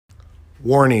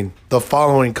Warning, the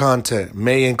following content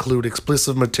may include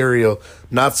explicit material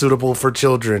not suitable for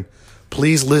children.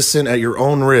 Please listen at your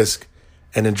own risk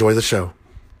and enjoy the show.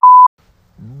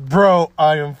 Bro,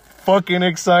 I am fucking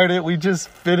excited. We just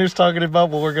finished talking about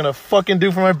what we're gonna fucking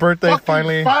do for my birthday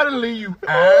finally. Finally, you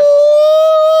ass.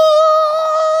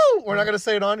 We're not gonna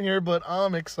say it on here, but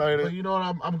I'm excited. But you know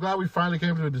what? I'm glad we finally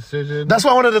came to a decision. That's why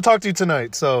I wanted to talk to you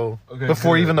tonight. So Okay,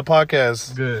 before good. even the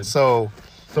podcast. Good. So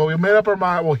we made up our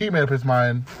mind. Well, he made up his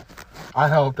mind. I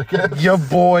helped, I guess. your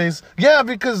boys. Yeah,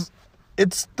 because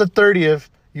it's the 30th.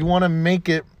 You want to make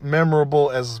it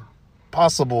memorable as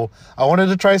possible. I wanted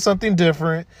to try something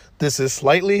different. This is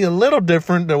slightly a little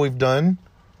different than we've done.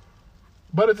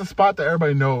 But it's a spot that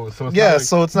everybody knows. So it's Yeah, not like,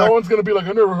 so it's no not- one's going to be like,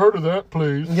 I never heard of that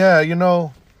place. Yeah, you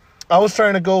know, I was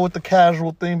trying to go with the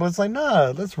casual thing, but it's like,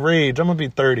 nah, let's rage. I'm going to be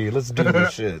 30. Let's do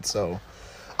this shit. So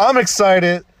I'm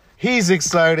excited. He's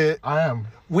excited. I am.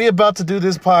 We about to do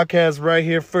this podcast right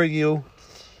here for you.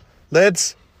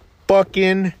 Let's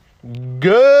fucking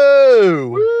go.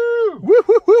 Woo! Woo,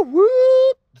 woo, woo,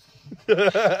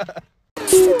 woo.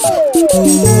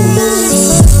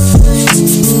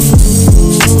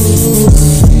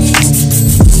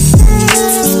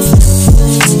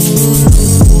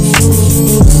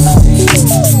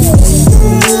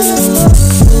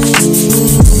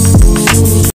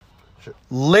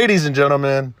 Ladies and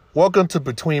gentlemen, welcome to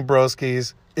Between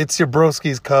Broskies. It's your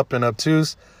Broskies Cup and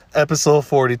Obtuse, episode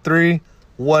 43.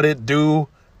 What it do,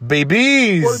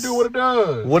 babies? What it do, what it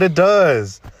does. What it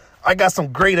does. I got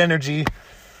some great energy.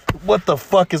 What the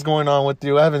fuck is going on with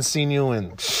you? I haven't seen you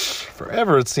in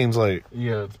forever, it seems like.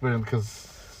 Yeah, it's been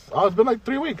it's been like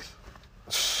 3 weeks.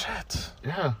 Shit.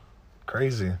 Yeah.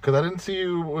 Crazy. Because I didn't see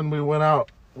you when we went out.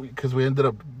 Because we ended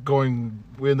up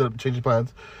changing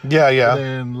plans. Yeah. And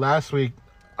then last week,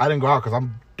 I didn't go out because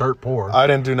I'm dirt poor. I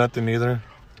didn't do nothing either.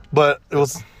 But I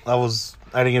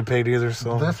didn't get paid either,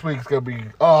 so. This week's going to be,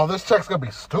 this check's going to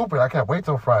be stupid. I can't wait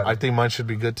till Friday. I think mine should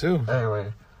be good too.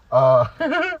 Anyway.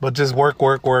 But just work,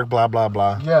 blah, blah,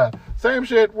 blah. Yeah. Same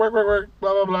shit. Work, blah,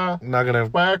 blah, blah. Not gonna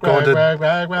Work. go into Not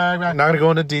not gonna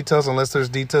go into details unless there's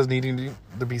details needing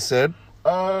to be said.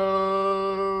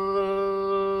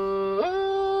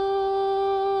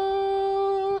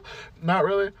 Not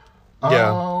really.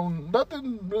 Yeah.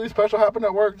 Nothing really special happened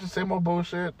at work. Just same old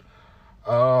bullshit.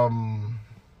 Yeah.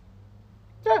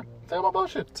 Same old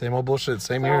bullshit. Same old bullshit.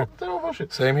 Same here. Same old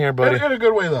bullshit. Same here, buddy. In a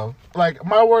good way though. Like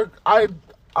my work, I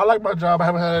like my job. I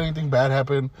haven't had anything bad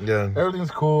happen. Yeah.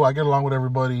 Everything's cool. I get along with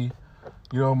everybody.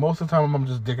 You know, most of the time I'm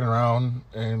just dicking around,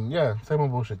 and yeah, same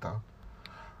old bullshit though.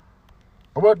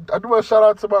 I do want to shout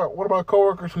out to one of my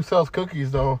coworkers who sells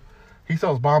cookies though. He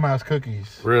sells bomb ass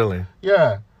cookies. Really?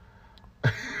 Yeah.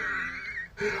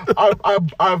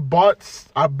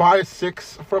 I buy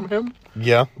 6 from him,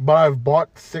 Yeah. but I've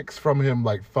bought 6 from him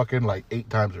like 8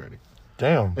 times already.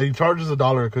 Damn. And he charges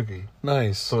 $1 a cookie,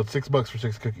 Nice. so it's $6 for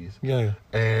 6 cookies. Yeah.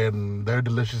 And they're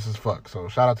delicious as fuck. So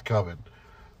shout out to Kelvin.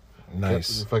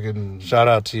 Nice. Fucking Shout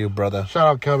out to you, brother. shout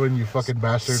out Kelvin, you fucking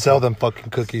bastard. Sell them fucking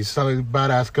cookies. Selling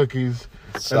badass cookies.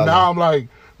 Sell And now them. I'm like,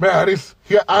 man,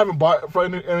 I haven't bought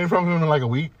any from him in like a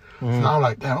week. So now I'm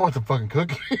like, damn, I want some fucking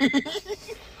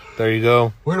cookies. There you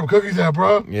go. Where them cookies at,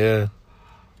 bro? Yeah.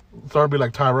 Started to be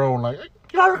like Tyrone, like, hey,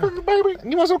 you got a cookie, baby?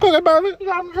 You want some cookies, baby? You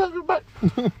got a cookie,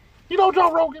 baby? You know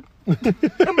Joe Rogan.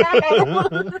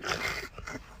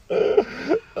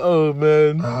 Oh,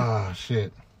 man. Ah,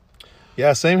 shit.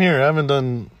 Yeah, same here. I haven't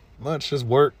done much. Just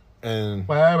work and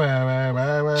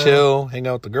chill, hang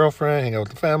out with the girlfriend, hang out with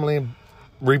the family,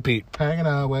 repeat. Hanging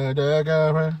out with the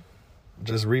girlfriend.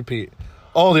 Just repeat.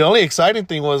 Oh, the only exciting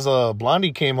thing was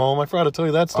Blondie came home. I forgot to tell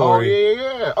you that story.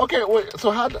 Oh, yeah. Okay, wait. So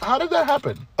how did that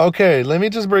happen? Okay, let me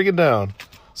just break it down.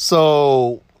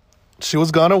 So she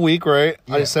was gone a week, right?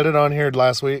 I Yeah. said it on here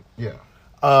last week. Yeah.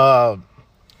 I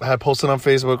had posted on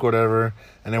Facebook, whatever,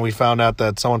 and then we found out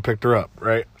that someone picked her up,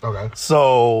 right? Okay.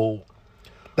 So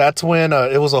that's when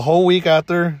it was a whole week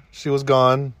after she was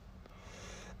gone.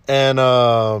 And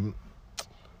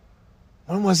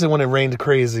when was it when it rained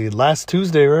crazy? Last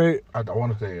Tuesday, right? I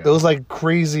want to say It was like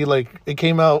crazy, like it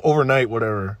came out overnight,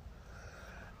 whatever.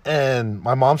 And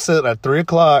my mom said at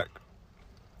 3:00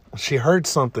 she heard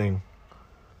something.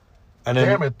 And then,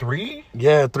 Damn, at 3?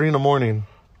 yeah, 3 a.m.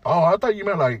 Oh, I thought you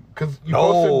meant like, because you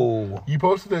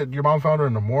posted that your mom found her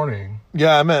in the morning.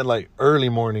 Yeah, I meant like early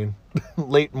morning,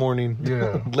 late morning,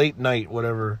 Yeah. late night,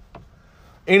 whatever.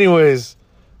 Anyways,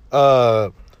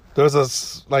 there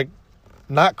was like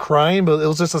not crying, but it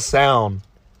was just a sound.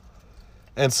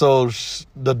 And so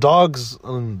the dogs,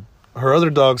 her other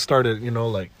dogs started,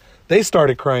 like they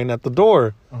started crying at the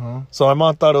door. Uh-huh. So my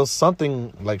mom thought it was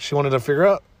something, like she wanted to figure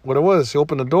out what it was. She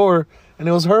opened the door and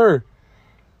it was her.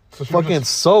 So she Fucking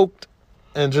soaked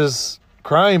and just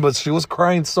crying, but she was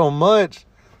crying so much,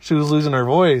 she was losing her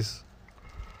voice.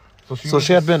 So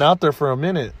she had been out there for a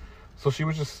minute. So she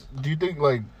was just... Do you think,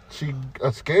 like, she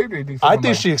escaped? Or you think I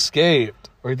think she escaped.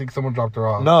 Or you think someone dropped her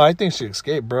off? No, I think she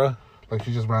escaped, bro. Like,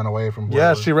 she just ran away from...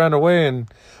 Yeah, she ran away. And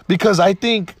because I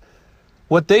think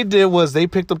what they did was they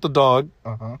picked up the dog.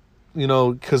 Uh-huh. You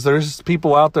know, because there's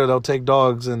people out there that'll take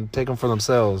dogs and take them for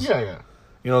themselves. Yeah.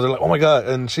 You know, they're like, oh, my God.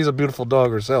 And she's a beautiful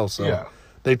dog herself. So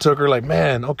they took her like,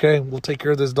 man, okay, we'll take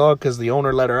care of this dog because the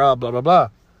owner let her out, blah, blah,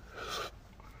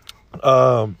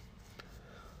 blah.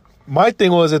 My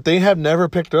thing was if they had never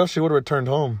picked her up, she would have returned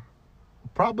home.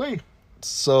 Probably.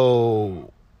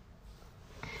 So,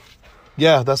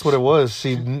 yeah, that's what it was.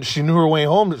 She knew her way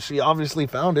home. She obviously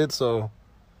found it, so...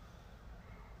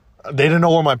 They didn't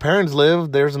know where my parents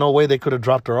lived. There's no way they could have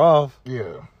dropped her off.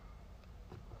 Yeah.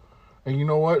 And you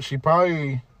know what? She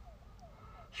probably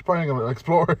ain't gonna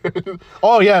explore.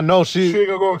 Oh yeah, no, she ain't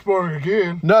gonna go exploring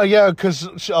again. No, yeah,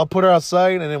 because I'll put her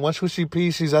outside, and then once she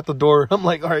pees, she's at the door. I'm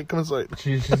like, all right, come inside.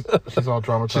 She's all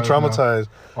traumatized. She's traumatized.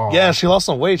 Yeah, she lost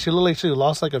some weight. She looked like she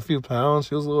lost like a few pounds.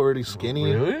 She was already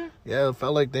skinny. Really? Yeah, it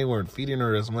felt like they weren't feeding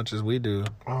her as much as we do.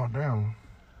 Oh damn.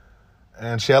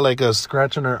 And she had like a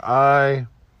scratch in her eye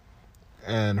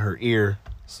and her ear.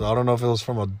 So I don't know if it was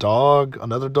from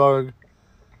another dog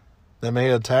that may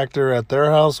have attacked her at their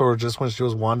house or just when she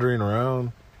was wandering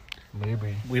around.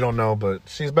 Maybe. We don't know, but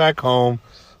she's back home.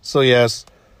 So yes,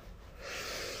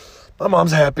 my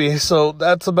mom's happy. So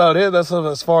that's about it. That's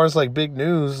as far as like big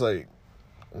news. Like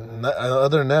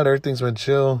other than that, everything's been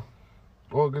chill.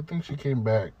 Well, good thing she came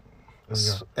back.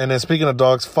 And then speaking of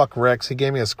dogs, fuck Rex. He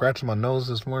gave me a scratch on my nose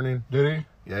this morning. Did he?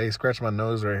 Yeah, he scratched my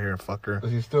nose right here, fucker.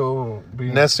 Is he still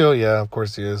being... Nestle? Yeah, of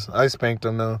course he is. I spanked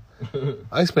him, though.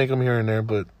 I spank him here and there,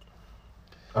 but...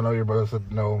 I know your brother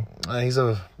said no.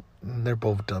 They're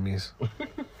both dummies.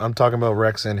 I'm talking about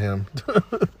Rex and him.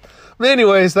 But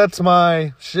anyways, that's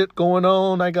my shit going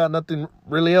on. I got nothing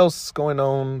really else going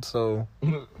on, so...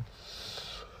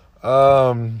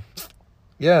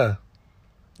 Yeah.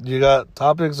 You got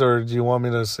topics, or do you want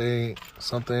me to say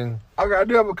something? I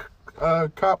do have a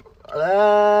cop...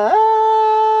 I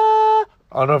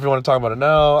don't know if you want to talk about it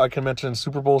now. I can mention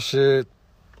Super Bowl shit.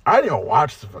 I didn't even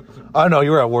watch the fucking Super Bowl. I know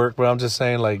you were at work, but I'm just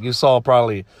saying, like, you saw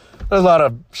probably there's a lot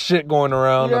of shit going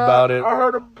around about it. I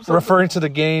heard referring to the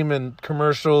game and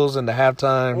commercials and the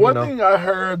halftime. One thing I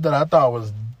heard that I thought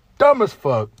was dumb as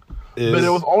fuck, but it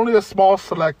was only a small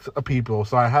select of people,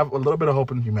 so I have a little bit of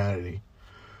hope in humanity.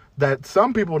 That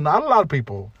some people, not a lot of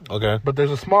people, okay, but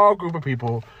there's a small group of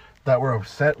people that were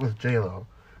upset with J-Lo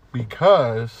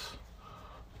because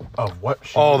of what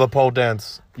she... Oh, the pole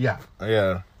dance. Yeah.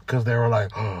 Yeah. Because they were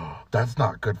like, oh, that's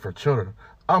not good for children.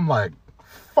 I'm like,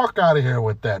 fuck out of here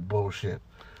with that bullshit.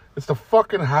 It's the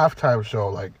fucking halftime show.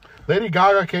 Like, Lady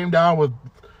Gaga came down with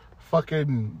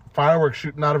fucking fireworks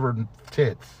shooting out of her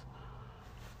tits.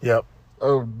 Yep.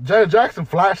 Janet Jackson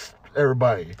flashed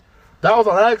everybody. That was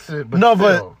an accident, but no,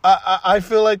 still. but I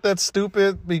feel like that's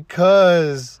stupid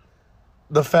because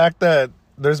the fact that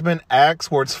there's been acts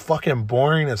where it's fucking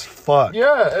boring as fuck.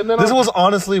 Yeah, and then this was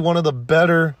honestly one of the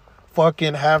better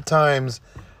fucking halftimes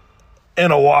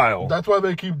in a while. That's why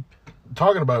they keep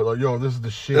talking about it. Like, yo, this is the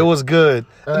shit. It was good.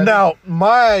 Now,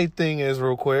 my thing is,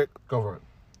 real quick. Go for it.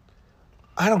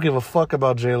 I don't give a fuck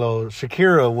about J-Lo.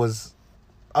 Shakira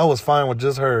I was fine with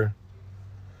just her.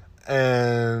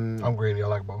 And... I'm greedy. I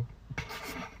like both.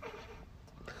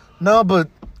 No, but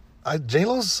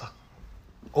J-Lo's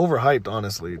overhyped,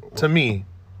 honestly, to me.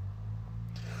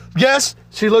 Yes,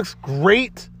 she looks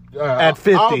great at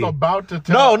 50. I was about to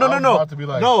tell No. About to be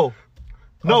like, no,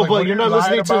 like, but you're not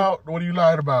listening to... What are you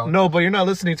lying about? No, but you're not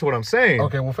listening to what I'm saying.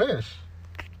 Okay, we'll finish.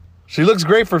 She looks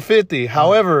great for 50.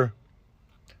 However,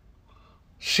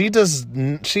 she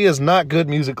is not good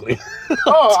musically.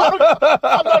 I'm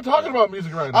not talking about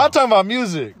music right now. I'm talking about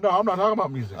music. No, I'm not talking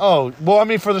about music. Oh, well, I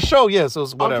mean, for the show, yes, it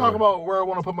was whatever. I'm talking about where I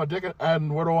want to put my dick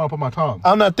and where do I want to put my tongue.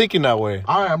 I'm not thinking that way.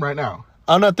 I am right now.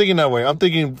 I'm not thinking that way. I'm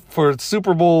thinking for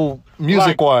Super Bowl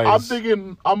music-wise. I'm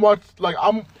thinking, I'm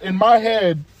in my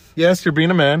head. Yes, you're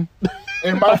being a man.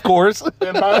 Of course.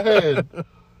 In my head.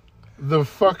 The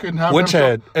fucking... Which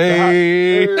head?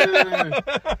 Hey.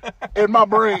 In my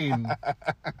brain.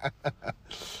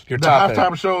 Your the top halftime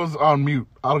head. show's on mute.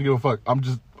 I don't give a fuck.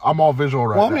 I'm all visual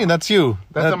right now. Well, I mean, that's you.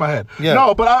 That's in my head. Yeah.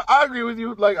 No, but I agree with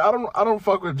you. Like, I don't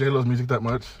fuck with J-Lo's music that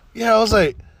much. Yeah, I was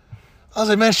like,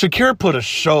 man, Shakira put a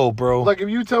show, bro. Like, if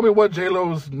you tell me what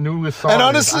J-Lo's newest song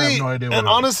is, I have no idea what it is.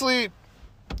 Honestly,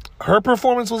 her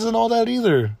performance wasn't all that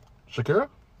either. Shakira?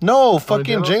 No,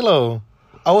 fucking J-Lo.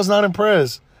 I was not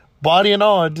impressed. Body and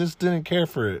all, I just didn't care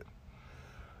for it.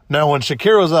 Now, when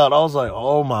Shakira was out, I was like,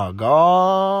 oh my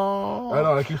God. I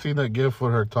know, I keep seeing that gif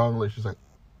with her tongue, like, she's like...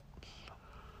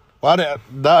 Why did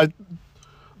that?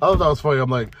 I thought that was funny. I'm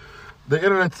like, the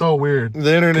internet's so weird.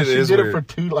 The internet is She did weird.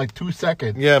 it for 2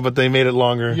 seconds. Yeah, but they made it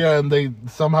longer. Yeah, and they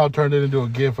somehow turned it into a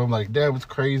gif. I'm like, damn, it's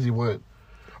crazy what...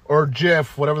 Or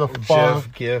GIF, whatever the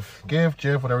fuck. GIF.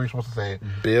 GIF, whatever you're supposed to say.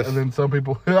 Biff. And then some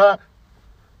people... and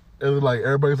then, like,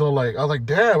 everybody's all like... I was like,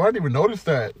 damn, I didn't even notice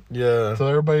that. Yeah. So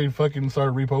everybody fucking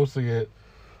started reposting it.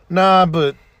 Nah,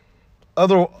 but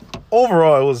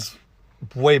overall, it was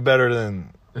way better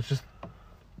than It's just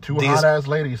two hot-ass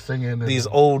ladies singing. And these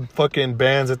old fucking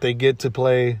bands that they get to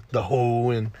play the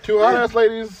Who and... two hot-ass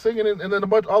ladies singing, and then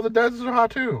all the dancers are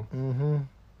hot, too. Mm-hmm.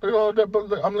 Look at all that.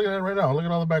 But I'm looking at it right now. Look at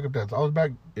all the backup dancers. All the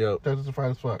back dancers are fine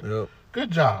as fuck. Yep.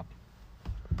 Good job.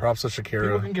 Props to People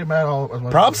Shakira. can get mad all as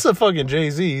much. Props to fucking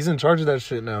Jay-Z. He's in charge of that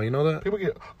shit now. You know that? People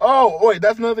get... Oh, wait.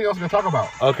 That's another thing I was going to talk about.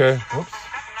 Okay. Whoops.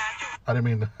 I didn't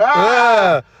mean to...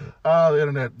 Yeah. The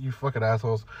internet. You fucking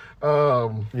assholes.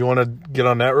 You want to get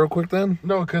on that real quick then?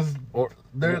 No, because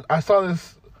I saw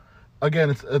this...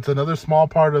 Again, it's another small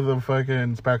part of the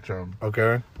fucking spectrum.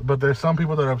 Okay. But there's some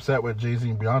people that are upset with Jay-Z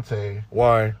and Beyonce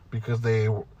Why? because they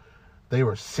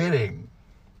were sitting.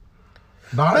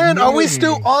 Not Man, are we kneeling.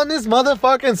 still on this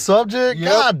motherfucking subject? Yep.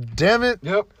 God damn it.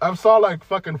 Yep. I saw like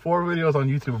fucking 4 videos on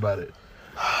YouTube about it.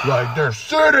 Like, they're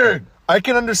sitting. I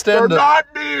can They're understand not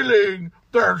kneeling.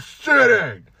 They're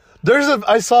sitting.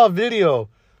 I saw a video.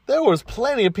 There was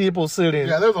plenty of people sitting.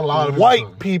 Yeah, there's a lot of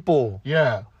white people.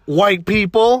 Yeah. White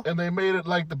people. And they made it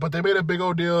but they made a big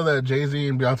old deal that Jay-Z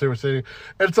and Beyonce were sitting.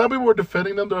 And some people were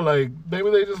defending them. They're like, maybe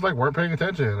they just like weren't paying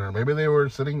attention. Or maybe they were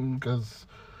sitting because,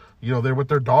 you know, they're with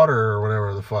their daughter or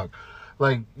whatever the fuck.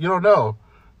 Like, you don't know.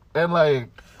 And like...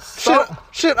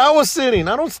 Shit, I was sitting.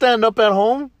 I don't stand up at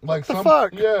home. Like what the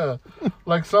fuck? Yeah.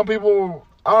 Like some people...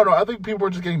 I don't know. I think people were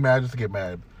just getting mad just to get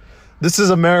mad. This is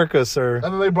America, sir. And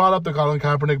then they brought up the Colin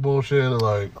Kaepernick bullshit.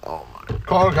 Like, oh my God.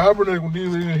 Colin Kaepernick was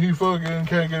kneeling and he fucking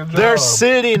can't get a job. They're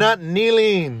sitting, not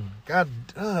kneeling. God,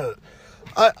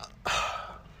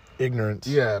 ignorance.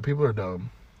 Yeah, people are dumb.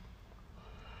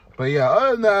 But yeah,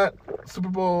 other than that, Super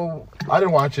Bowl, I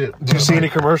didn't watch it. Did you see any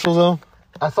commercials though?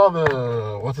 I saw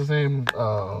the, what's his name?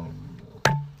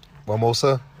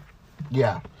 Mimosa,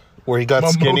 Yeah. where he got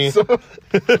skinny.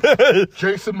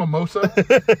 Jason Mimosa.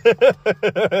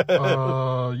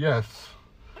 Yes.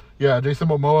 Yeah, Jason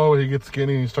Momoa, he gets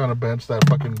skinny and he's trying to bench that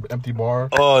fucking empty bar.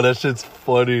 Oh, that shit's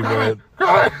funny, man.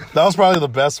 That was probably the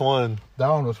best one. That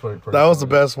one was funny. That was the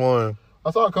best one.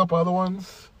 I saw a couple other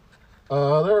ones.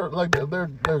 They're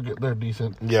good. They're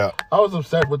decent. Yeah. I was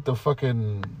upset with the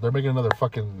fucking. They're making another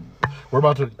fucking. I'm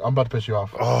about to piss you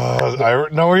off. Oh, I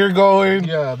know where you're going.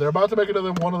 Yeah, they're about to make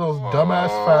another one of those dumbass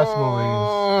fast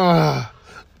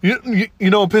movies. You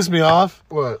know what pissed me off?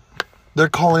 What? They're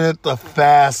calling it the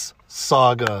Fast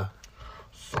Saga.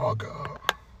 Saga.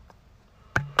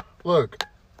 Look,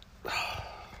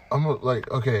 I'm like,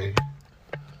 okay.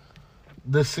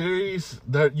 The series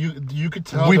that you could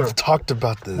tell We've talked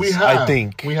about this. we have. I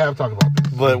think we have talked about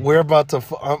this, but we're about to.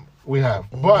 we have.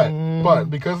 But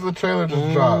because the trailer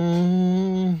just dropped,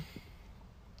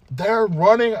 they're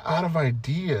running out of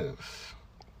ideas.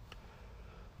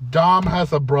 Dom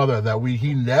has a brother that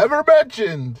he never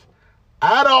mentioned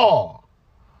at all.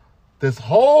 This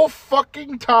whole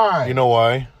fucking time. You know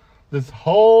why? This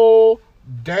whole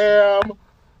damn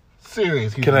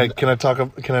series. Can I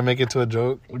make it to a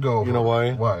joke? Go. You know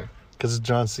why? Why? Because it's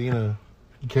John Cena.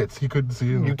 He couldn't see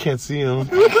him. You can't see him.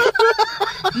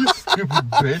 You stupid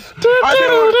bitch. I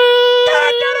knew.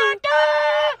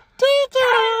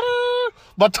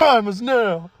 My time is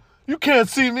now. You can't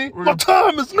see me. My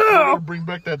time is We're now. gonna bring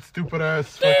back that stupid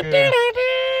ass fucking.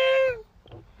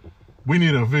 We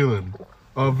need a villain.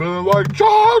 A villain like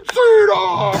John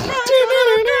Cena.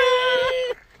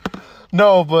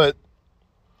 No, but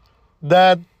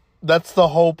that's the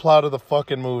whole plot of the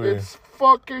fucking movie. It's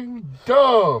fucking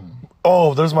dumb.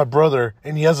 Oh, there's my brother,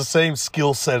 and he has the same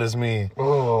skill set as me.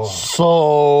 Oh.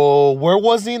 So, where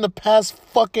was he in the past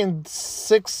fucking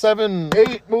 6, 7,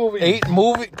 8 movies. 8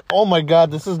 movie? Oh my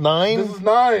God, this is 9? This is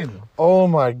 9. Oh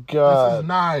my This God. is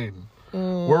 9.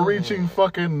 We're reaching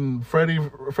fucking Freddy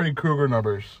Krueger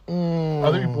numbers.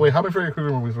 I think. Wait, how many Freddy Krueger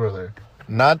movies were there?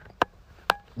 Not,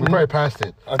 We probably passed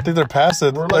it. I think they're past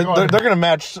it. We're like they're on- going to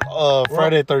match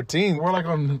Friday 13th. We're like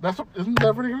on. Isn't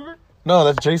that Freddy Krueger? No,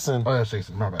 that's Jason. Oh, that's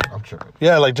Jason. My bad. I'm tripping.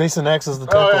 Yeah, like Jason X is the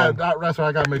 10th Oh, yeah. one. That's why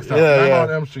I got mixed up. Yeah, I'm yeah.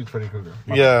 on M Street's Freddy Krueger.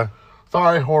 My Yeah. bad.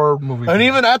 Sorry, horror movie. And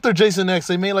even after Jason X,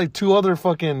 they made like 2 other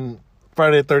fucking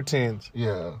Friday 13th.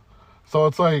 Yeah. So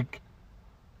it's like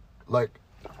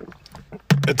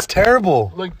It's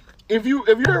terrible. Like, if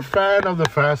you're a fan of the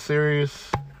Fast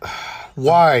series,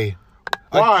 Why?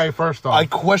 First off, I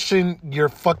question your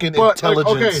fucking but,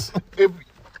 intelligence. like, okay,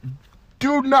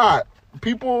 do not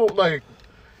people like.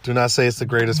 Do not say it's the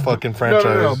greatest fucking franchise.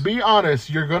 No. Be honest.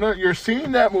 You're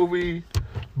seeing that movie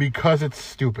because it's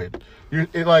stupid. I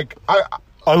like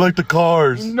the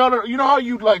cars. No. You know how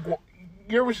you like.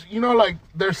 Like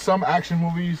there's some action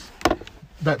movies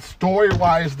that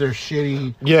story-wise they're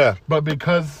shitty. Yeah. But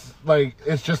because like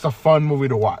it's just a fun movie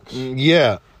to watch.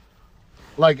 Yeah.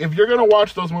 Like if you're gonna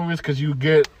watch those movies because you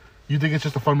think it's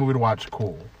just a fun movie to watch,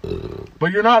 cool.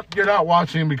 But you're not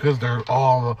watching because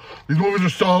these movies are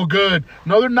so good.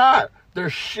 No, they're not. They're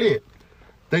shit.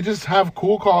 They just have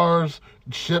cool cars,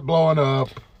 shit blowing up,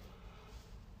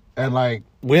 and like.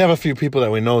 We have a few people that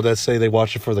we know that say they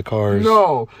watch it for the cars.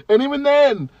 No, and even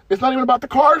then, it's not even about the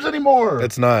cars anymore.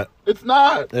 It's not. It's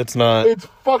not. It's not. It's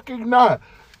fucking not.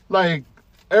 Like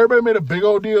everybody made a big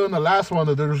old deal in the last one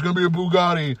that there was gonna be a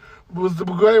Bugatti. Was the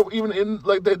Bugatti even in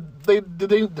like did they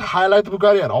highlight the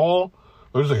Bugatti at all?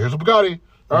 It was like, here's a Bugatti.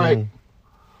 All right.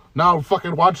 Now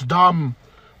fucking watch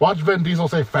Vin Diesel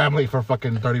say family for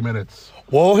fucking 30 minutes.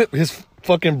 Well, his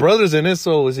fucking brother's in it,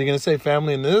 so is he gonna say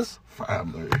family in this?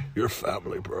 Family. Your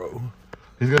family, bro.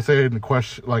 He's gonna say in the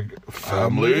question like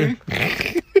family.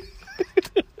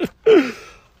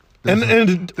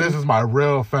 And this is my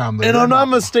real family. And I'm not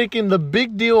mistaken, the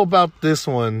big deal about this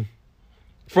one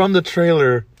from the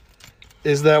trailer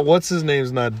is that what's his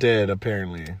name's not dead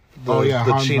apparently. The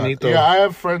Chinito. Yeah, I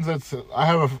have friends I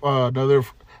have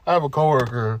a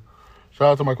coworker. Shout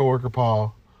out to my coworker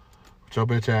Paul, your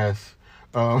bitch ass.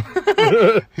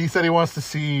 He said he wants to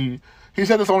see. He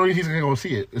said that's the only reason he's gonna go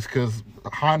see it is because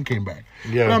Han came back.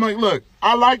 Yeah, and I'm like, look,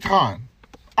 I liked Han.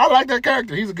 I like that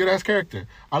character. He's a good ass character.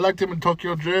 I liked him in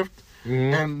Tokyo Drift,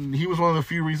 and he was one of the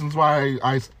few reasons why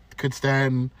I could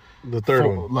stand the third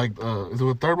one. Like, is it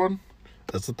the third one?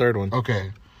 That's the third one.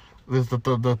 Okay, this is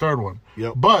the third one.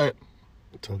 Yep. But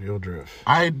Tokyo Drift.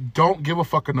 I don't give a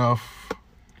fuck enough.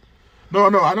 No,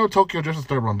 I know Tokyo Drift is the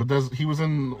third one, but he was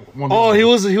in one. Oh, he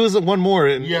was one more,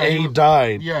 and he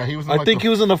died. Yeah, he was. I think he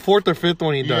was in the fourth or fifth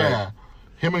one. He died. Yeah,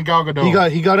 him and Gal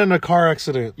Gadot. He got in a car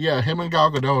accident. Yeah, him and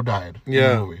Gal Gadot died.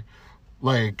 Yeah. In the movie.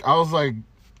 Like I was like,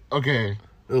 okay.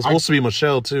 It was supposed to be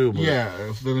Michelle too. But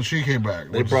yeah, then she came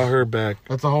back. They brought her back.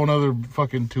 That's a whole nother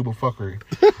fucking tube of fuckery.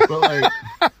 But like,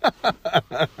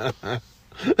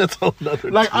 that's a whole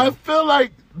nother. Like tube. I feel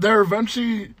like they're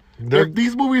eventually.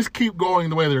 These movies keep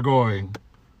going the way they're going.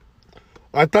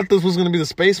 I thought this was going to be the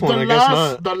space one. I guess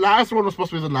not. The last one was supposed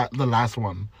to be the last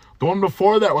one. The one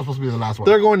before that was supposed to be the last one.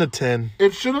 They're going to 10.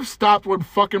 It should have stopped when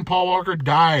fucking Paul Walker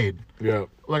died. Yeah.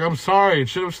 Like, I'm sorry. It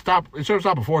should have stopped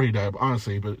before he died,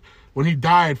 honestly. But when he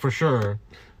died, for sure.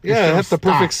 Yeah, that's the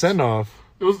perfect send-off.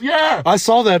 It was, yeah. I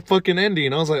saw that fucking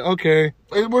ending. I was like, okay.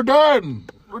 We're done.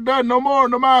 We're done. No more.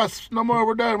 No mas. No more.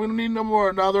 We're done. We don't need no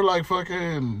more. Now they're like fucking.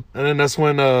 And then that's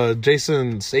when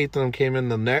Jason Statham came in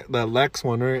that Lex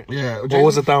one, right? Yeah. What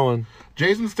was it, that one?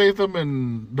 Jason Statham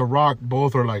and The Rock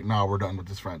both are like, nah, we're done with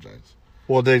this franchise.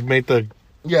 Well, they made the.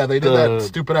 Yeah, they did that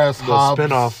stupid ass Hobbs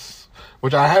spinoff,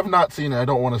 which I have not seen. I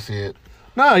don't want to see it.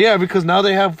 No, yeah, because now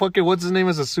they have fucking what's his name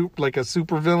as a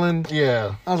super villain.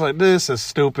 Yeah, I was like, this is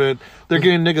stupid. They're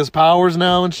getting niggas powers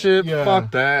now and shit. Yeah.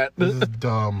 Fuck that. This is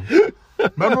dumb.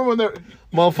 Remember when they're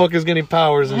motherfuckers getting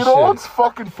powers and shit? You know what's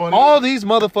fucking funny? All these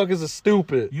motherfuckers are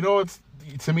stupid. You know what's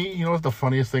to me? You know what's the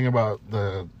funniest thing about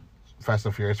the Fast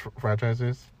and Furious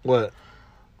franchises? What?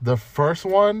 The first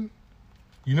one.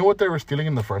 You know what they were stealing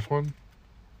in the first one?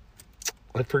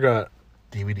 I forgot.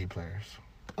 DVD players.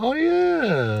 Oh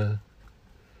yeah.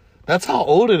 That's how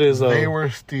old it is, though. They were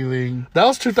stealing. That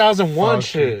was 2001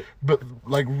 shit. But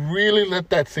like, really let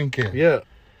that sink in. Yeah.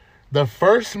 The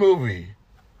first movie.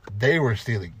 They were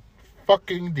stealing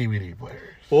fucking DVD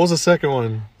players. What was the second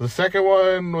one? The second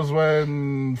one was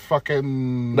when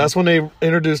fucking... That's when they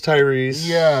introduced Tyrese.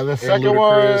 Yeah, the second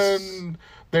one,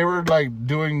 they were like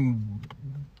doing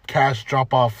cash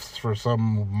drop-offs for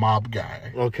some mob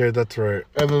guy. Okay, that's right.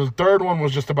 And the third one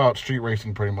was just about street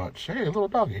racing pretty much. Hey, little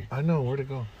doggy. I know, where'd it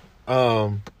go?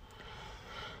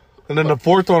 And then the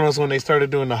fourth one was when they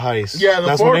started doing the heist. Yeah,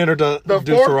 that's when they introduced the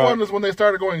fourth one is when they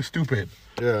started going stupid.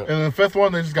 Yeah. And the fifth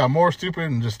one, they just got more stupid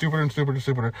and just stupider and stupider and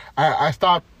stupider. I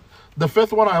stopped. The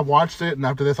fifth one, I watched it, and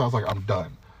after this, I was like, I'm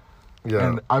done. Yeah.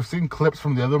 And I've seen clips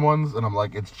from the other ones, and I'm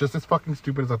like, it's just as fucking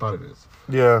stupid as I thought it is.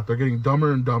 Yeah. They're getting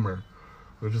dumber and dumber.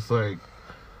 They're just like...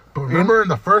 But remember in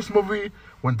the first movie,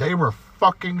 when they were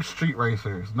fucking street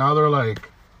racers, now they're like...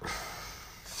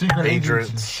 secret agents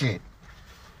and shit.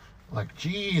 Like,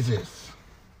 Jesus.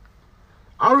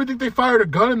 I don't even think they fired a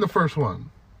gun in the first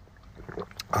one.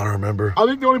 I don't remember. I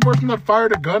think the only person that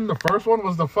fired a gun in the first one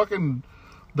was the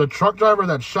truck driver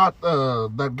that shot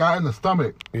that guy in the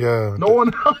stomach. Yeah. No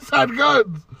one else had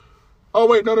guns. Oh,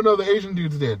 wait, no, the Asian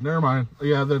dudes did. Never mind.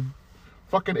 Yeah, the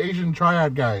fucking Asian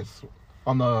triad guys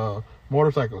on the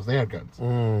motorcycles, they had guns.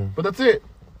 But that's it.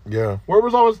 Yeah. Where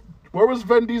was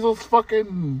Vin Diesel's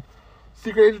fucking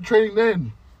secret agent training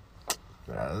then?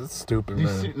 Yeah, that's stupid,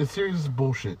 man. The series is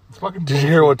bullshit. It's fucking Did bullshit.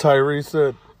 you hear what Tyrese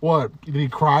said? What? Did he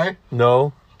cry?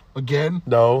 No. Again?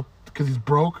 No. Because he's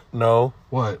broke? No.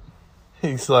 What?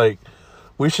 He's like,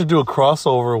 we should do a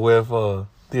crossover with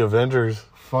the Avengers.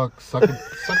 Fuck, suck a dick,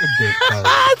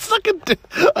 Tyrese. Suck a dick.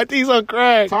 I think he's on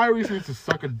crack. Tyrese needs to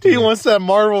suck a dick. He wants that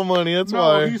Marvel money, that's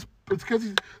why. It's because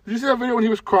did you see that video when he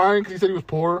was crying because he said he was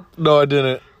poor? No, I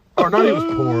didn't. Or not he was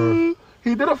poor.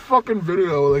 He did a fucking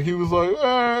video, like he was like,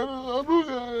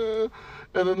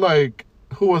 and then like,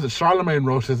 who was it? Charlemagne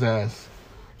roast his ass.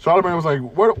 Charlemagne was like,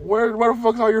 where the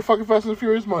fuck's all your fucking Fast and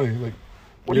Furious money? Like,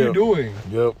 what are you doing?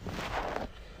 Yep.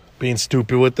 Being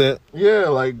stupid with it. Yeah,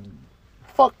 like,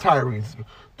 fuck Tyrese.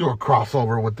 Do a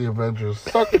crossover with the Avengers.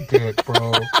 Suck a dick,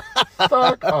 bro.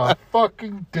 Suck a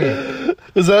fucking dick.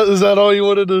 Is that all you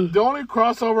wanted to? The only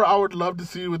crossover I would love to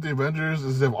see with the Avengers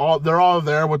is if they're all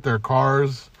there with their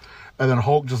cars, and then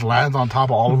Hulk just lands on top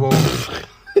of all of them,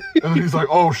 and then he's like,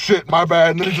 "Oh shit, my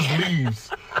bad," and then he just leaves,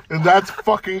 and that's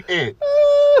fucking it.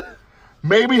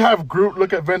 Maybe have Groot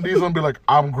look at Vin Diesel and be like,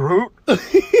 "I'm Groot,"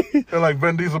 and like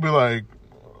Vin Diesel be like,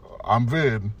 "I'm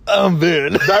Vin." I'm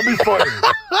Vin. That'd be funny.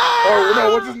 Oh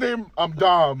no, what's his name? I'm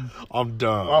Dom. I'm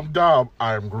dumb. I'm Dom.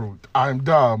 I'm Groot. I'm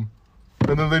Dom.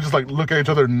 And then they just like look at each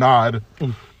other and nod.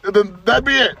 And then that'd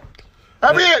be it.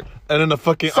 That'd be it. And then the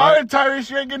fucking... Sorry, Tyrese,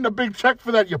 you ain't getting a big check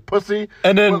for that, you pussy.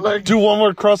 And then But, like, do one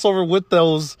more crossover with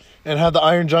those and have the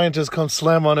Iron Giant just come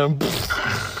slam on him.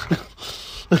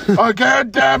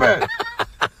 God damn it.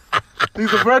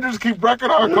 These Avengers keep wrecking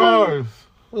our cars.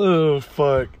 Oh,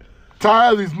 fuck.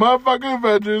 Tired of these motherfucking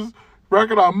Avengers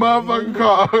wrecking our motherfucking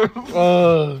cars.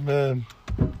 Oh, man.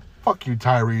 Fuck you,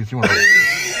 Tyrese. You want to...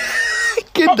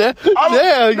 Get that.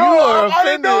 Yeah, you are offended. I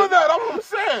didn't know that. I'm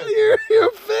upset. You're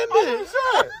offended. I'm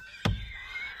upset.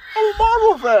 I'm a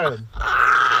Marvel fan.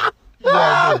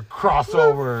 Yeah, dude,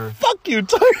 crossover. Fuck you,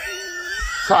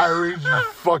 Tyrese, you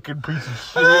fucking piece of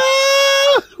shit.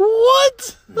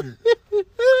 What?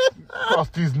 Cross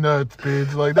these nuts,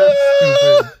 bitch. Like, that's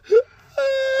stupid.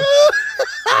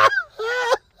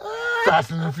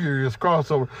 Fast and the Furious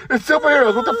crossover. It's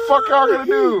superheroes. What the fuck y'all gonna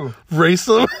do? Race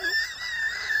them.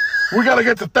 We gotta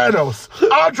get to Thanos.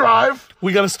 I'll drive.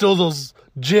 We gotta steal those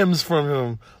gems from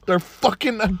him. They're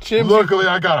fucking gems. Luckily,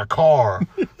 I got a car.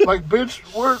 Like, bitch,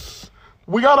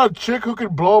 we got a chick who can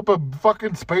blow up a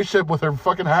fucking spaceship with her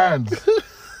fucking hands.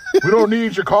 We don't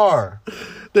need your car.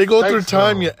 They go Thanks, through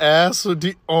time, though. you ass.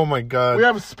 Oh my god. We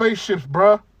have spaceships,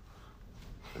 bruh.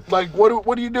 Like,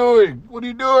 what are you doing? What are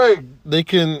you doing? They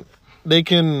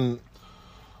can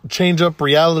change up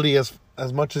reality as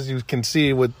much as you can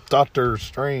see with Doctor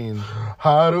Strange.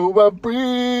 How do I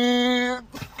breathe?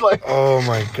 Like, Oh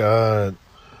my god.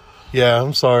 Yeah,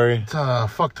 I'm sorry.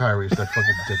 fuck Tyrese, that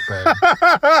fucking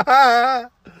dickbag.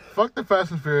 Fuck the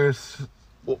Fast and Furious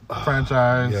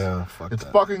franchise. Yeah, fuck It's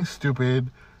that. fucking stupid.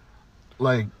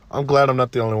 Like, I'm glad I'm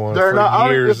not the only one. they're For not.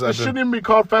 years, It shouldn't even be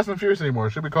called Fast and Furious anymore.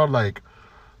 It should be called like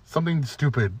something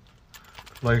stupid,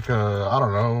 like I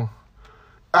don't know,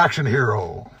 Action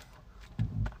Hero.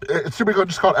 It should be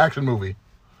just called Action Movie.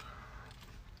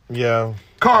 Yeah.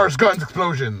 Cars, Guns,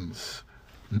 Explosions,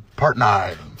 Part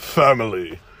 9.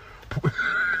 Family.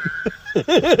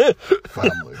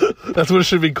 Family. That's what it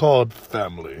should be called.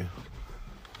 Family.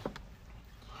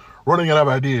 Running Out of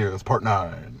Ideas, Part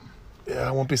 9. Yeah,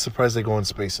 I won't be surprised they go in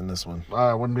space in this one.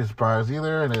 I wouldn't be surprised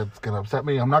either, and it's gonna upset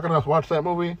me. I'm not gonna watch that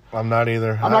movie. I'm not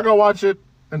either. I'm not gonna watch it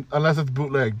unless it's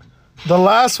bootlegged. The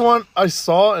last one I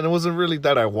saw, and it wasn't really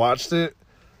that I watched it.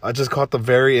 I just caught the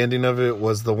very ending of it.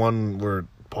 Was the one where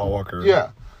Paul Walker.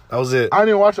 Yeah, that was it. I didn't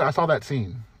even watch it. I saw that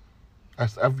scene. I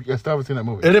still haven't seen that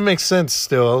movie. It didn't make sense.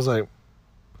 Still, I was like,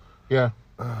 Yeah,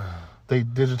 they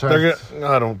digitized.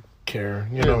 I don't care.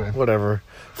 You know, Anyway. whatever.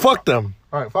 Fuck them.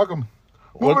 All right, fuck them.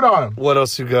 Moving on. What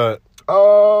else you got?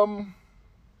 I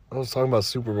I was talking about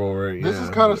Super Bowl, right? This is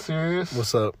kind of serious.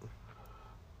 What's up?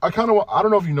 I don't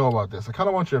know if you know about this. I kind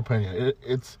of want your opinion.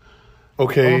 It's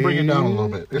Okay. I'm gonna bring it down a little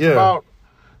bit. It's about,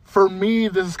 for me,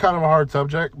 this is kind of a hard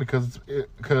subject because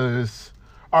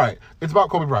all right, it's about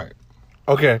Kobe Bryant.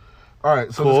 Okay. All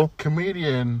right, so Cool. this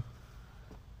comedian,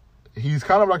 he's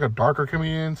kind of like a darker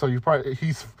comedian. So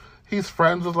he's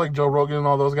friends with like Joe Rogan and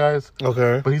all those guys.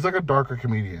 Okay. But he's like a darker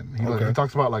comedian. He Okay.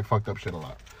 talks about like fucked up shit a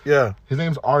lot. Yeah. His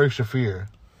name's Ari Shafir.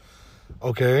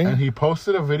 Okay. And he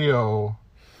posted a video.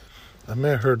 I may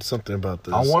have heard something about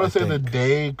this. I want to say the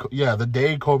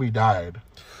day Kobe died.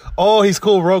 Oh, he's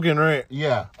Cool Rogan, right?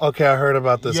 Yeah. Okay, I heard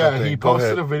about this. Yeah, he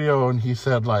posted a video and he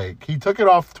said, like, he took it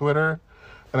off Twitter,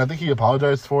 and I think he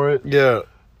apologized for it. Yeah.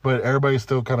 But everybody's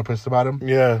still kind of pissed about him.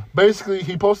 Yeah. Basically,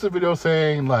 he posted a video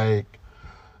saying, like,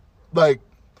 if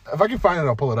I can find it,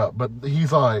 I'll pull it up. But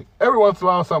he's like, every once in a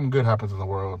while, something good happens in the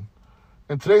world.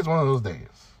 And today's one of those days.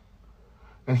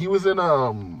 And he was in,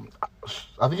 I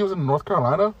think he was in North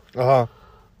Carolina. Uh-huh.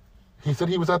 He said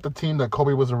he was at the team that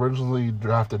Kobe was originally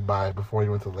drafted by before he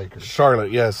went to the Lakers.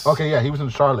 Charlotte, yes. Okay, yeah, he was in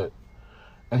Charlotte.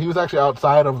 And he was actually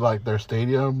outside of, like, their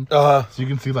stadium. Uh-huh. So you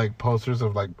can see, like, posters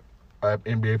of, like,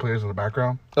 NBA players in the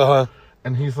background. Uh-huh.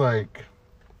 And he's like,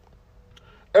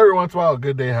 every once in a while a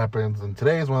good day happens, and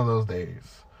today is one of those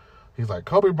days. He's like,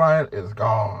 Kobe Bryant is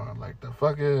gone. Like, that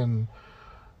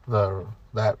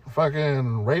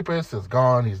fucking rapist is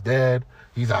gone. He's dead.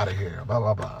 He's out of here. Blah,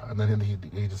 blah, blah. And then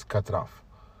he just cuts it off.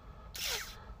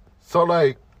 So,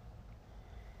 like,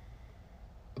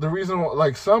 the reason,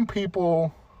 like, some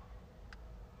people,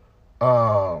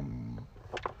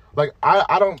 like,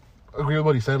 I don't agree with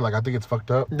what he said. Like, I think it's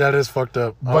fucked up. That is fucked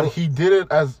up. But he did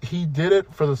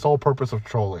it for the sole purpose of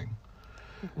trolling.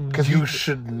 Because you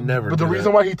should never. But the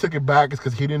reason why he took it back is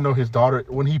because he didn't know his daughter.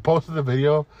 When he posted the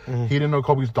video, he didn't know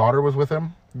Kobe's daughter was with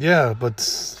him. Yeah, but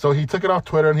so he took it off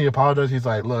Twitter and he apologized. He's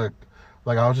like, "Look,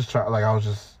 like I was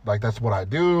just that's what I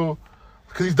do."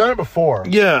 Because he's done it before.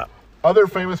 Yeah. Other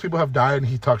famous people have died and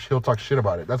he'll talk shit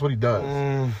about it. That's what he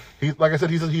does. He, like I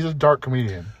said, he's a dark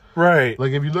comedian. Right.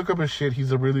 Like, if you look up his shit,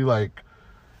 he's a really, like,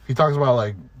 he talks about,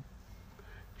 like,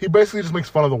 he basically just makes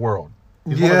fun of the world.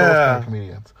 He's one of those kind of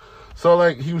comedians. So,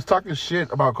 like, he was talking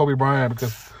shit about Kobe Bryant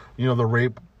because, you know, the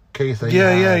rape case that he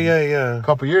had a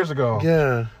couple years ago.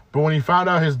 Yeah. But when he found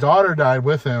out his daughter died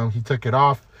with him, he took it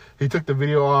off. He took the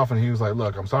video off and he was like,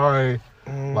 look, I'm sorry.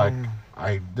 Like,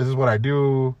 this is what I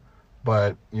do.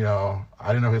 But, you know,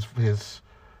 I didn't know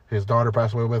his daughter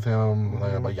passed away with him.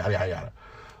 Like, yada, yada, yada.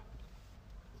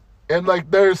 And,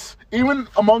 like, there's, even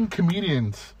among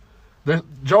comedians,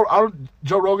 Joe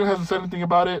Rogan hasn't said anything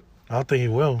about it. I don't think he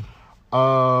will.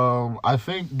 I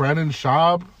think Brandon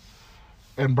Schaub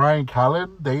and Brian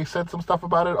Callen, they said some stuff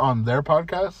about it on their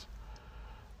podcast.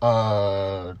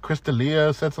 Chris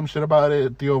D'Elia said some shit about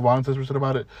it. Theo Von said some shit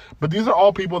about it. But these are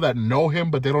all people that know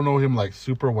him, but they don't know him, like,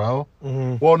 super well.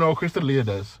 Well, no, Chris D'Elia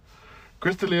does.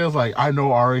 Chris D'Elia's like, I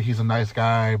know Ari, he's a nice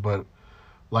guy, but,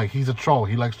 like, he's a troll.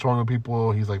 He likes trolling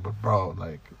people. He's like, but bro,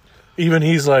 like... Even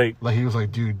he's like... Like, he was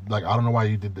like, dude, like, I don't know why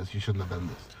you did this. You shouldn't have done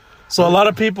this. So a lot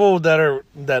of people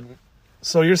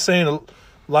so you're saying a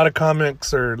lot of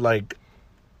comics are, like,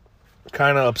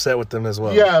 kind of upset with them as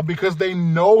well. Yeah, because they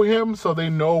know him, so they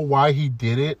know why he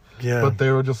did it. Yeah. But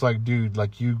they were just like, dude,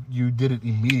 like, you did it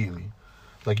immediately.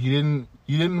 Like, you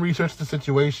didn't research the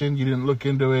situation. You didn't look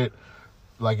into it.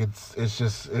 Like, it's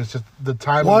just the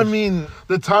time. Well, I mean,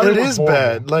 the time it is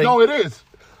bad. Like, no, it is.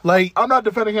 Like, I'm not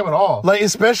defending him at all. Like,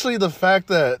 especially the fact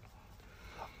that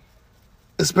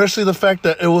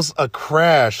it was a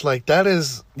crash. Like, that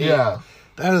is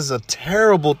that is a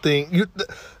terrible thing.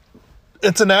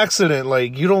 It's an accident.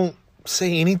 Like, you don't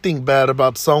say anything bad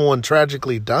about someone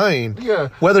tragically dying. Yeah.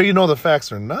 Whether you know the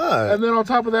facts or not. And then on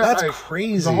top of that, that's like,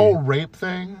 crazy. The whole rape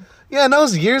thing. Yeah, and that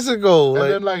was years ago.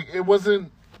 And then, like, it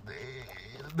wasn't...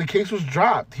 The case was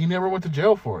dropped. He never went to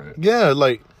jail for it. Yeah,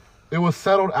 like... It was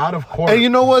settled out of court. And you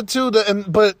know what, too?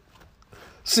 But...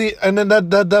 See, and then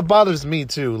that bothers me,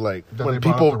 too. Like, that when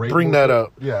people bring that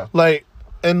up. Yeah. Like,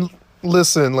 and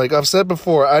listen, like I've said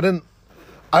before, I didn't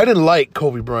like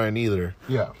Kobe Bryant either.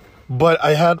 Yeah. But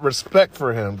I had respect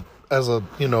for him as a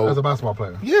basketball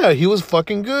player. Yeah, he was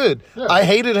fucking good. Yeah. I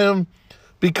hated him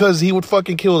because he would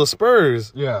fucking kill the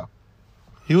Spurs. Yeah.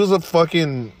 He was a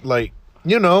fucking, like,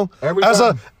 you know, Every as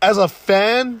time. a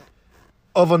fan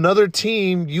of another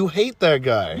team, you hate that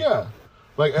guy. Yeah.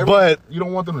 Like, but you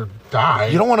don't want them to die.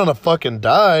 You don't want them to fucking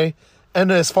die.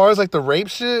 And as far as, like, the rape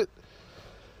shit,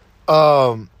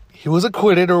 he was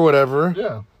acquitted or whatever.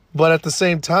 Yeah. But at the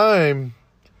same time,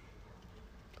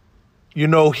 you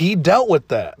know, he dealt with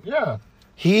that. Yeah.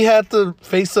 He had to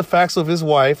face the facts of his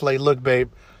wife. Like, look, babe,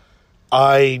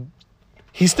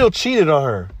 he still cheated on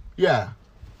her. Yeah.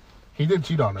 He did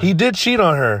cheat on her. He did cheat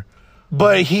on her.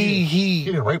 But he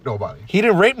didn't rape nobody. He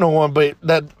didn't rape no one, but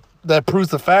that proves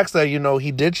the facts that, you know,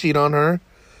 he did cheat on her.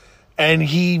 And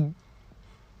he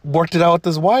worked it out with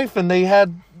his wife, and they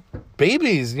had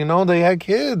babies, you know, they had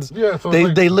kids. Yeah, so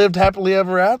they lived happily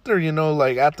ever after, you know,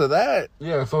 like, after that.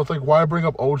 Yeah, so it's like, why bring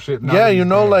up old shit now? Yeah, you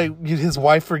know, like, his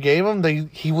wife forgave him.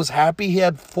 He was happy. He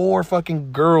had 4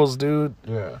 fucking girls, dude.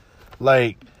 Yeah.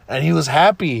 Like, and he was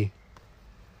happy,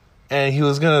 and he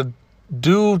was gonna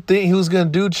do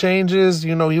changes.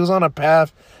 You know, he was on a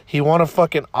path. He won a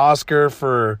fucking Oscar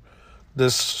for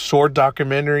this short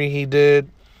documentary he did.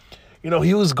 You know,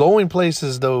 he was going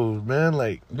places though, man.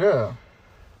 Like, Yeah.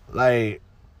 like,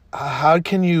 how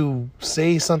can you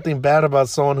say something bad about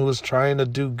someone who was trying to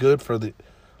do good for the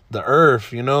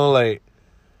earth? You know, like,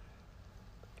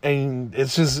 and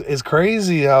it's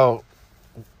crazy how.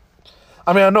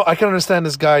 I mean, I can understand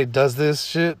this guy does this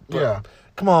shit. But Yeah.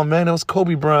 come on, man. It was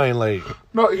Kobe Bryant. Like,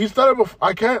 No, he's done it before.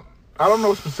 I don't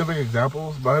know specific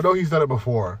examples, but I know he's done it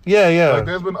before. yeah. Like,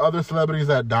 there's been other celebrities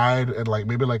that died, and like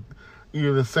maybe like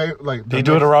either the same like. Did he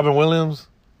do it to Robin Williams?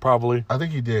 Probably. I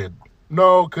think he did.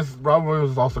 No, because Robin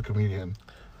Williams is also a comedian.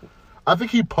 I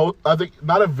think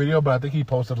not a video, but I think he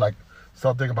posted like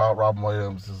something about Robin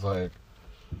Williams. Is like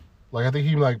I think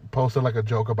he like posted like a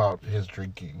joke about his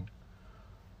drinking.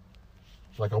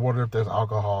 Like, I wonder if there's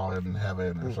alcohol in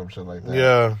heaven or some shit like that.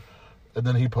 Yeah. And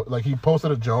then he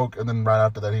posted a joke, and then right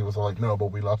after that he was like, "No, but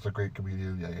we lost a great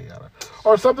comedian, yada,"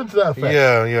 or something to that effect.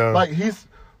 Yeah. Like, he's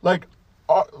like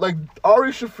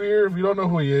Ari Shaffir. If you don't know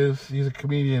who he is, he's a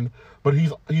comedian, but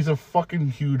he's a fucking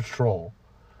huge troll.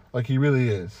 Like, he really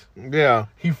is. Yeah.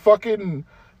 He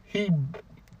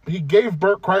gave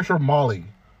Bert Kreischer Molly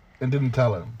and didn't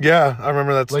tell him. Yeah, I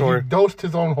remember that Like, story. he dosed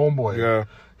his own homeboy. Yeah.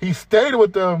 He stayed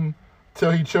with them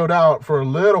till he chilled out for a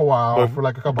little while, But for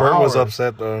like a couple Bert hours. was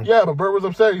upset though. Yeah, but Bert was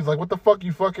upset. He's like, "What the fuck?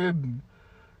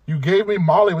 You gave me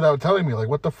Molly without telling me. Like,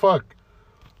 what the fuck?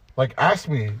 Like, ask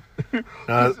me."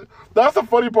 That's the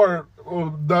funny part.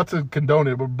 Well, not to condone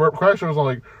it, but Bert Kreischer was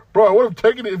like, "Bro, I would have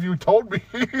taken it if you told me."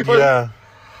 Like, Yeah.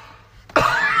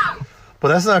 But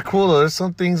that's not cool though. There's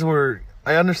some things where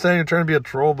I understand you're trying to be a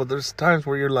troll, but there's times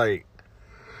where you're like,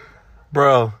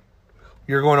 bro,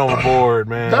 you're going overboard,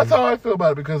 man. That's how I feel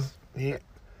about it, because You're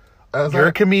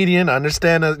a comedian. I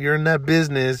understand that you're in that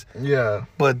business, yeah,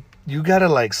 but you gotta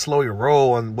like slow your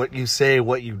roll on what you say,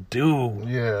 what you do,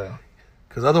 yeah,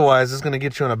 because otherwise it's gonna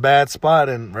get you in a bad spot.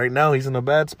 And right now he's in a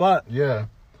bad spot, yeah.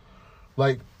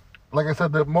 Like I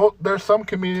said, there's some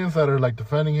comedians that are like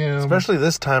defending him, especially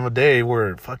this time of day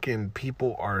where fucking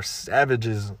people are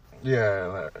savages.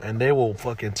 Yeah, And they will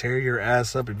fucking tear your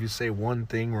ass up if you say one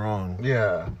thing wrong.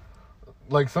 yeah.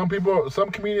 Like, some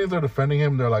comedians are defending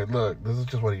him. They're like, "Look, this is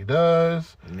just what he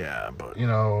does." Yeah, but You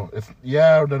know,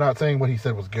 they're not saying what he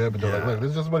said was good, but they're like, "Look, this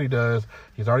is just what he does.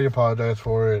 He's already apologized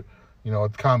for it. You know,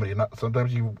 it's comedy.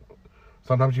 Sometimes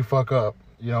you fuck up.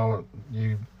 You know,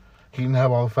 he didn't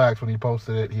have all the facts when he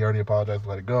posted it. He already apologized,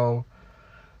 let it go."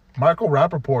 Michael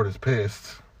Rappaport is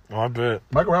pissed. I bet.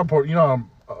 Michael Rappaport,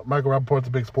 Michael Rappaport's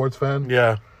a big sports fan.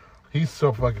 Yeah. He's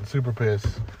so fucking super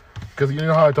pissed. Because you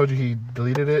know how I told you he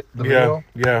deleted the video?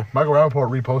 Yeah. Michael Rappaport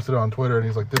reposted it on Twitter, and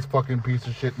he's like, "This fucking piece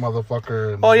of shit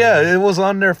motherfucker." And, Oh, yeah. It was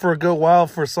on there for a good while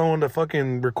for someone to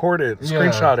fucking record it,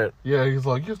 screenshot it. Yeah, he's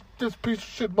like, "This piece of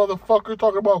shit motherfucker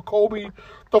talking about Kobe.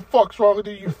 The fuck's wrong with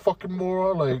you fucking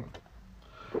moron?"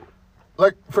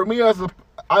 Like for me,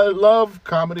 I love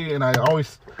comedy, and I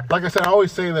always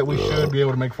say that we should be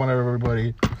able to make fun of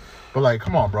everybody. But, like,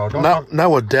 come on, bro.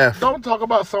 Not with death. Don't talk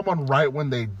about someone right when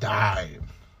they die.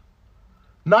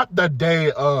 Not the day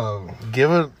of.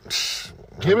 Give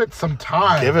it some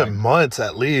time. Give it months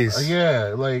at least.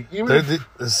 Yeah, like,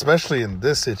 especially in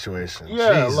this situation.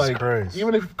 Yeah, Jesus like, Christ.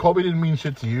 even if Kobe didn't mean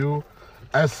shit to you,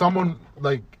 as someone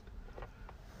like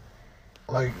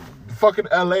fucking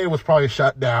LA was probably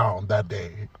shut down that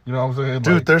day. You know what I'm saying?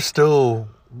 Dude, they're still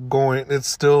going. It's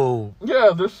still.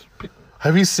 Yeah,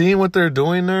 Have you seen what they're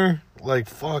doing there? Like,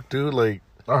 fuck, dude. Like,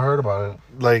 I heard about it.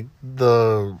 Like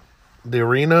the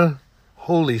arena.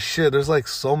 Holy shit! There's like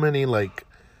so many like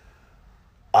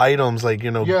items, like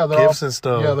gifts and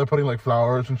stuff. Yeah, they're putting like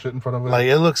flowers and shit in front of it. Like,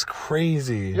 it looks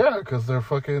crazy. Yeah, because they're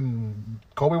fucking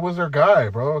Kobe was their guy,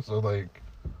 bro. So like,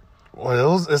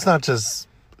 well, it's not just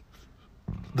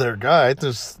their guy.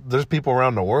 There's people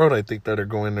around the world, I think, that are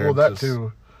going there. Well, that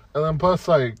too, and then plus,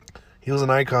 like, he was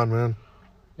an icon, man.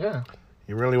 Yeah,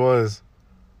 he really was.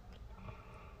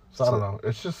 So I don't know.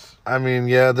 It's just, I mean,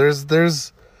 yeah,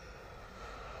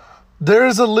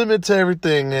 there's a limit to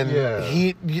everything,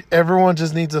 and everyone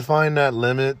just needs to find that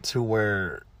limit to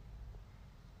where,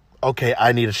 okay,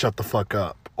 I need to shut the fuck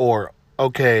up, or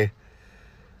okay,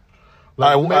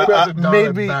 like,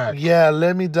 maybe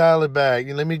let me dial it back.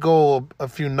 Let me go a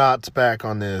few knots back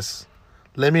on this.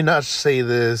 Let me not say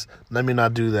this. Let me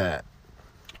not do that.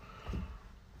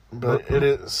 But it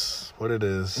is what it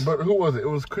is. But who was it? It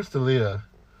was Chris D'Elia.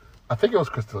 I think it was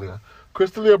Chris D'Elia.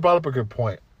 Chris D'Elia brought up a good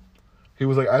point. He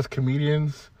was like, as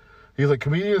comedians, he's like,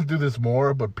 comedians do this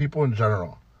more, but people in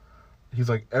general. He's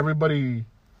like, everybody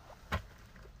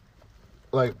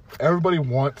like everybody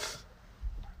wants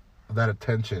that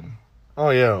attention. Oh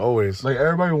yeah, always. Like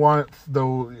everybody wants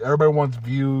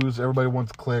views, everybody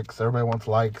wants clicks, everybody wants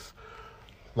likes.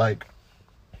 Like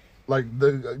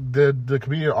the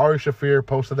comedian Ari Shaffir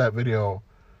posted that video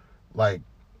like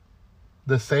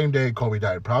the same day Kobe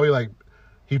died.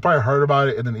 He probably heard about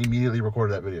it and then immediately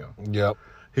recorded that video. Yep.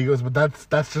 He goes, but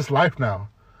that's just life now.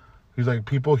 He's like,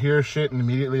 people hear shit and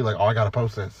immediately like, oh, I gotta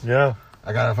post this. Yeah.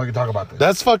 I gotta fucking talk about this.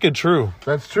 That's fucking true.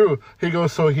 That's true. He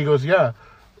goes, yeah.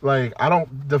 Like, I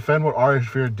don't defend what Ari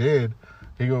Shaffir did.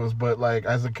 He goes, but like,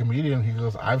 as a comedian, he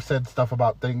goes, I've said stuff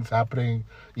about things happening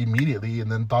immediately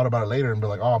and then thought about it later and be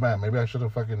like, oh man, maybe I should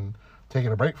have fucking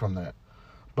taken a break from that.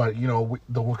 But, you know,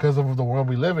 because of the world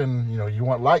we live in, you know, you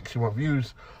want likes, you want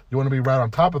views, you want to be right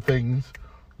on top of things,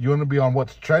 you want to be on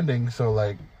what's trending, so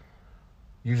like,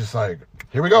 you just like,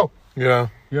 here we go. Yeah.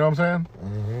 You know what I'm saying?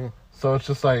 Mm-hmm. So it's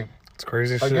just like, it's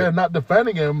crazy shit. Again, not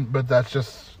defending him, but that's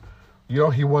just, you know,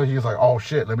 he's like, oh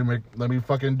shit, let me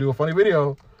fucking do a funny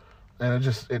video, and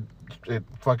it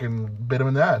fucking bit him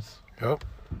in the ass. Yep.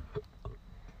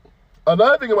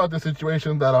 Another thing about this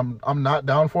situation that I'm not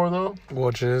down for though,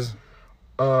 which is,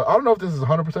 I don't know if this is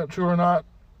 100% true or not,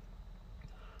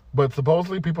 but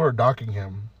supposedly people are docking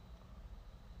him,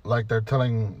 like they're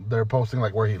posting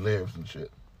like where he lives and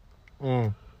shit.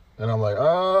 And I'm like,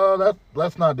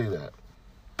 let's not do that.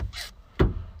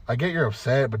 I get you're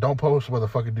upset, but don't post where the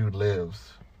fucking dude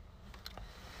lives.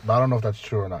 But I don't know if that's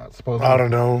true or not. I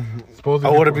don't know. I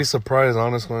wouldn't be surprised,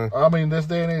 honestly. I mean, this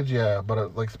day and age, yeah.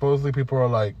 But like, supposedly people are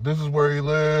like, this is where he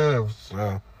lives.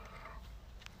 Yeah.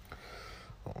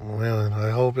 Well, I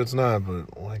hope it's not, but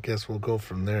I guess we'll go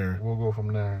from there.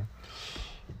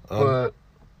 But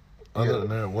other than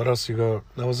that, what else you got?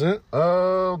 That was it?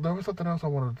 There was something else I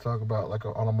wanted to talk about, like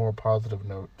on a more positive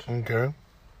note. Okay.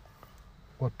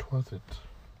 What was it?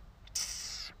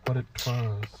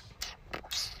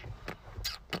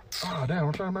 Oh, damn,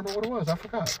 I'm trying to remember what it was. I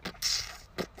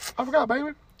forgot,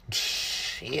 baby.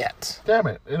 Shit. Damn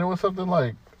it. And it was something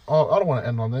like, oh, I don't want to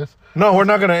end on this. No, we're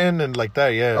not going to end it like that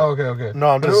yet. Oh, okay.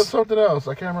 No, it was something else.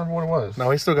 I can't remember what it was. No,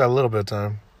 we still got a little bit of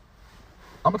time.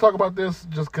 I'm going to talk about this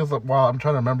just because while I'm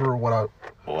trying to remember What?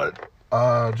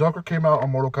 Joker came out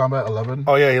on Mortal Kombat 11.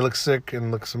 Oh, yeah, he looks sick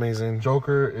and looks amazing.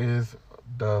 Joker is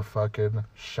the fucking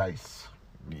shice.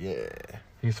 Yeah.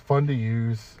 He's fun to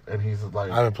use, and he's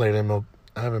like... I haven't played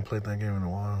that game in a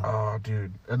while. Oh,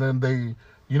 dude. And then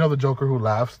you know the Joker who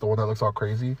laughs, the one that looks all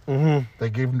crazy? Mm-hmm. They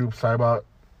gave Noob Saibot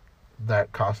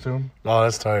that costume. Oh,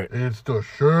 that's tight. It's the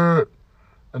shit.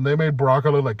 And they made Baraka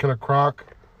look like Killer Croc.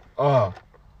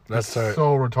 That's tight.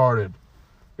 So retarded.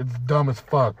 It's dumb as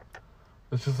fuck.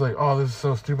 It's just like, oh, this is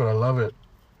so stupid. I love it.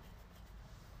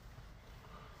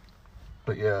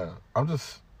 But yeah, I'm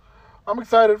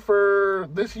excited for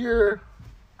this year.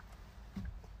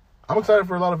 I'm excited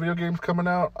for a lot of video games coming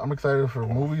out. I'm excited for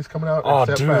movies coming out. Oh,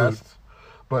 except dude. Fast.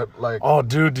 But like, oh,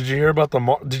 dude, did you hear about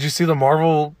did you see the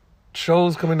Marvel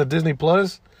shows coming to Disney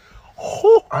Plus?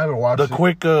 I haven't watched it.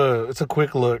 It's a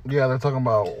quick look. Yeah, they're talking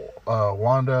about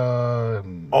Wanda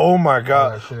and oh my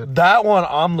god, that one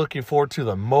I'm looking forward to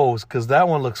the most because that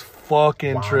one looks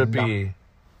fucking trippy.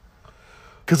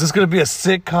 Because it's gonna be a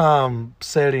sitcom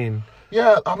setting.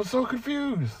 Yeah, I was so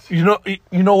confused. You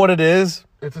know what it is?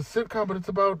 It's a sitcom, but it's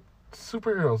about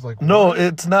superheroes. Like no, what?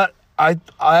 it's not.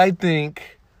 I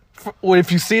think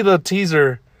if you see the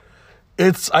teaser,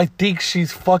 I think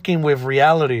she's fucking with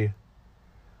reality.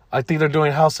 I think they're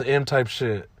doing House of M type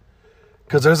shit.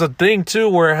 Because there's a thing, too,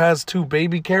 where it has 2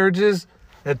 baby carriages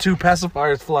and 2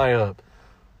 pacifiers fly up.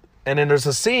 And then there's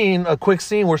a quick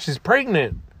scene where she's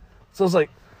pregnant. So it's like,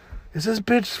 is this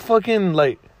bitch fucking,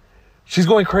 like, she's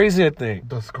going crazy, I think.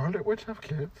 Does Scarlet Witch have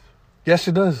kids? Yes,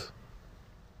 she does.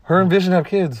 Her and Vision have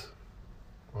kids.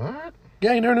 What?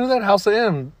 Yeah, you never knew that? House of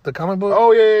M, the comic book?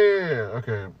 Oh, yeah.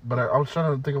 Okay. But I was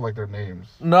trying to think of, like, their names.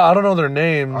 No, I don't know their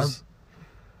names.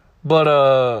 But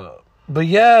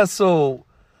yeah, so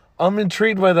I'm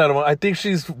intrigued by that one. I think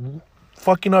she's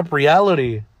fucking up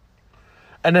reality.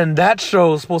 And then that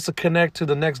show is supposed to connect to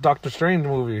the next Doctor Strange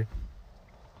movie.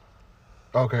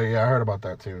 Okay, yeah, I heard about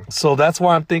that too. So that's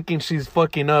why I'm thinking she's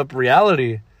fucking up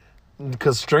reality.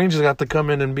 Because Strange has got to come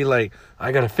in and be like,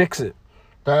 I gotta fix it.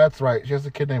 That's right. She has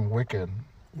a kid named Wiccan.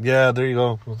 Yeah, there you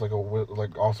go. Who's like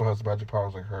also has magic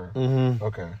powers like her. Mm-hmm.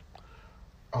 Okay.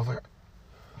 I was like...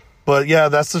 But yeah,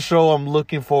 that's the show I'm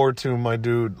looking forward to, my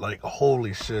dude. Like,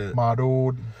 holy shit. My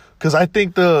dude. Because I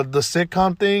think the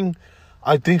sitcom thing,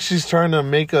 I think she's trying to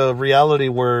make a reality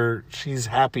where she's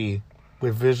happy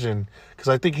with Vision. Because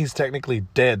I think he's technically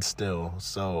dead still.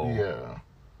 So yeah,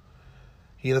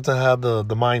 he doesn't have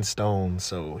the Mind Stone,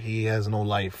 so he has no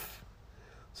life.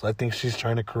 So I think she's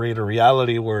trying to create a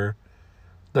reality where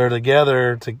they're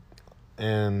together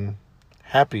and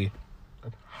happy.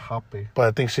 Happy. But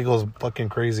I think she goes fucking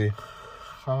crazy.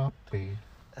 Happy.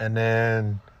 And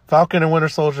then Falcon and Winter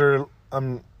Soldier,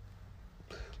 I'm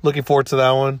looking forward to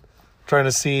that one. Trying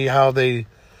to see how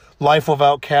life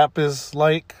without Cap is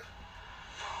like.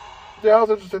 Yeah, I was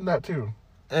interested in that too.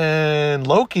 And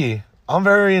Loki, I'm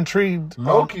very intrigued.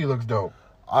 Loki looks dope.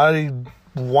 I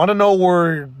want to know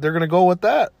where they're going to go with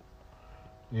that.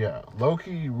 Yeah,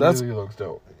 Loki really looks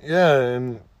dope. Yeah,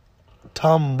 and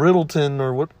Tom Riddleton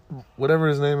or whatever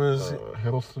his name is.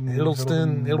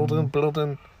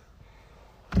 Hiddleston.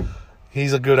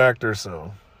 He's a good actor,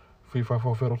 so.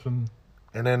 354 Fiddleton.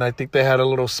 And then I think they had a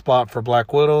little spot for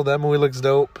Black Widow. That movie looks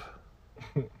dope.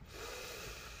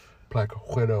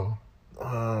 Black Widow.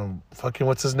 Fucking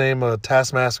what's his name?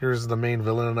 Taskmaster is the main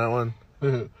villain in that one.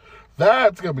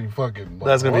 That's gonna be fucking.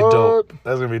 That's gonna be dope.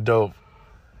 That's gonna be dope.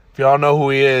 If y'all know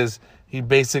who he is, he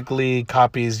basically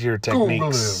copies your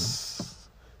techniques.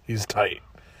 He's tight.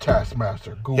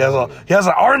 Taskmaster. He has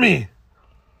an army.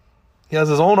 He has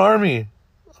his own army.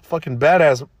 Fucking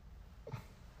badass.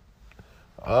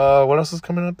 What else is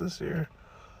coming out this year?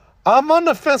 I'm on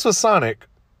the fence with Sonic.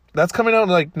 That's coming out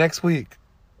like next week.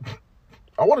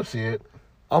 I want to see it.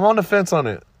 I'm on the fence on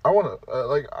it. I want to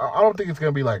I don't think it's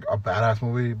gonna be like a badass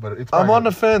movie, but it's. I'm on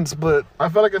the fence, but I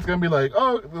feel like it's gonna be like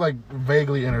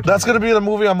vaguely entertaining. That's gonna be the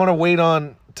movie I'm gonna wait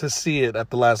on to see it at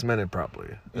the last minute.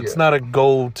 Probably. It's not a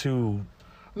go-to.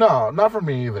 No, not for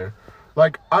me either.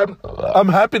 Like I'm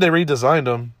happy they redesigned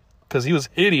him because he was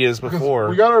hideous before.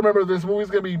 We gotta remember this movie's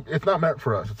gonna be. It's not meant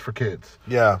for us. It's for kids.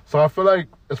 Yeah. So I feel like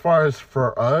as far as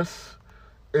for us,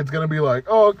 it's gonna be like,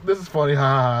 oh, this is funny,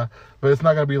 ha. But it's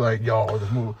not gonna be like, yo, this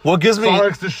movie. What gives me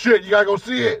Sonic's the shit. You gotta go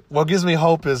see it. What gives me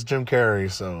hope is Jim Carrey.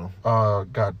 So.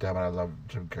 God damn it, I love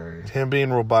Jim Carrey. Him being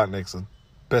Robotnik's the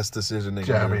best decision they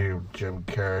can do. Damn you, Jim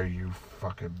Carrey, you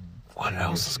fucking. What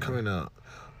else is coming out?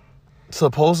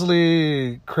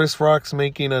 Supposedly, Chris Rock's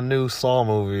making a new Saw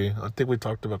movie. I think we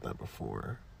talked about that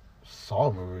before.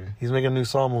 Saw movie? He's making a new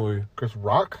Saw movie. Chris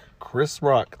Rock? Chris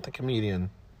Rock, the comedian.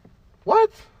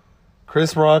 What?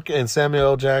 Chris Rock and Samuel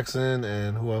L. Jackson,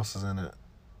 and who else is in it?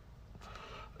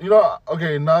 You know,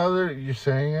 okay, now that you're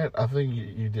saying it, I think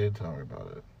you did tell me about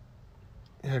it.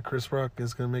 Yeah, Chris Rock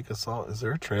is going to make a Saw. Is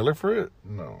there a trailer for it?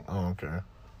 No. Oh, okay.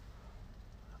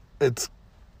 It's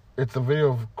a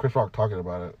video of Chris Rock talking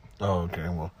about it. Oh, okay.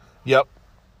 Well, yep.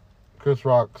 Chris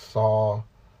Rock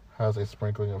has a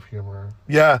sprinkling of humor.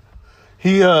 Yeah.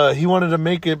 He wanted to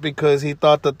make it because he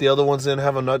thought that the other ones didn't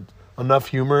have enough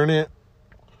humor in it.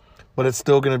 But it's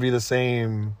still going to be the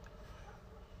same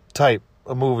type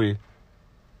of movie.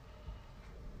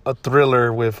 A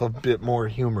thriller with a bit more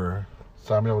humor.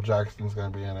 Samuel Jackson's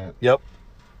going to be in it. Yep.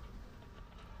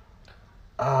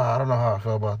 I don't know how I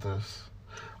feel about this.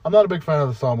 I'm not a big fan of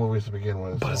the Saw movies to begin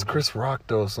with. But it's Chris Rock,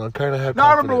 though, so I'm kind of happy. No,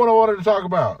 I remember what I wanted to talk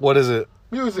about. What is it?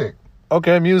 Music.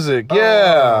 Okay, music.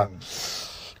 Yeah.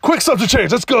 Quick subject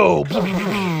change. Let's go.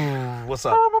 What's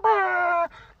up?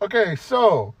 Okay,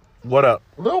 so. What up?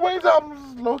 Lil Wayne's album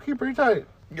is low-key pretty tight.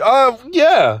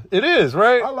 Yeah, it is,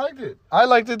 right? I liked it. I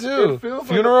liked it, too. It feels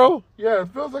Funeral? It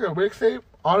feels like a mixtape,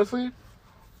 honestly.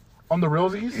 On the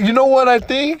realsies. You know what I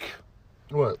think?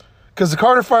 What? Because the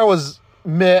Carter Fire was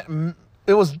mid.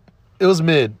 It was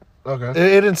mid. Okay.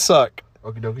 It didn't suck.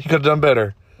 Okie dokie. He could have done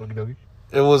better. Okie dokie.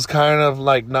 It was kind of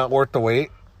like not worth the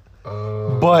wait.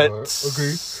 But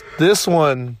okay. This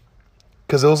one,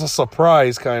 because it was a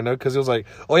surprise kind of, because it was like,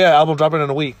 oh yeah, album dropping in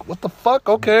a week. What the fuck?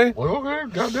 Okay. Well,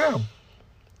 okay. Goddamn.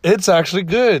 It's actually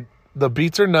good. The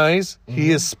beats are nice. Mm-hmm.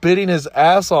 He is spitting his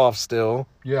ass off still.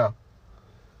 Yeah.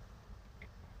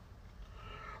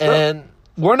 And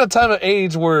we're in a time of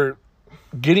age where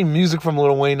getting music from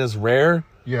Lil Wayne is rare.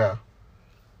 Yeah.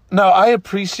 Now, I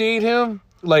appreciate him.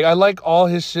 Like, I like all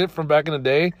his shit from back in the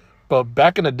day. But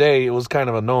back in the day, it was kind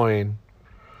of annoying.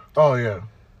 Oh, yeah.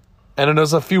 And then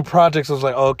there's a few projects I was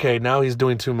like, okay, now he's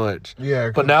doing too much. Yeah.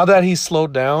 But now that he's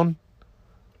slowed down,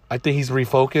 I think he's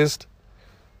refocused.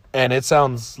 And it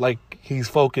sounds like he's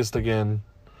focused again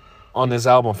on this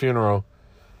album, Funeral.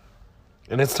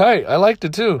 And it's tight. I liked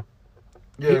it, too.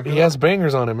 Yeah, he has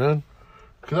bangers on it, man.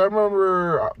 Because I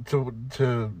remember,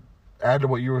 to add to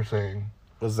what you were saying.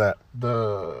 What's that?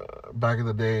 The back in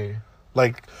the day.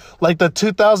 Like the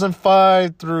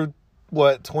 2005 through,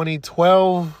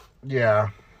 2012? Yeah.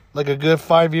 Like a good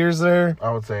 5 years there?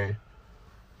 I would say.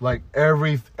 Like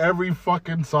every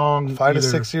fucking song. 5 to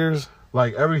 6 years?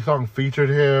 Like every song featured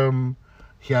him.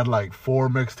 He had like 4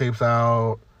 mixtapes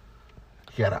out.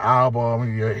 He had an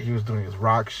album. He was doing his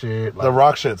rock shit. Like, the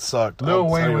rock shit sucked. Lil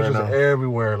Wayne was just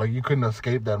everywhere. Like, you couldn't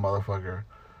escape that motherfucker.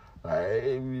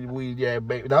 Baby.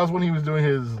 That was when he was doing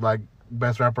his like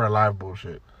best rapper alive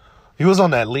bullshit. He was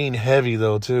on that lean heavy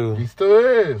though too. He still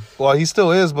is. Well, he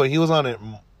still is, but he was on it.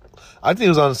 I think he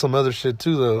was on some other shit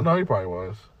too though. No, he probably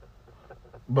was.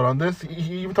 But on this,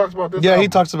 he even talks about this. Yeah, album. he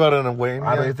talks about it in a way.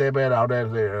 I didn't say bad out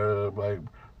there. Like,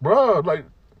 bro, like,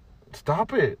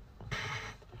 stop it.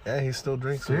 Yeah, he still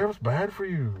drinks Syrup's bad for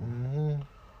you. Mm-hmm.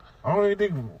 I don't even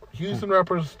think Houston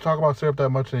rappers talk about syrup that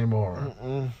much anymore.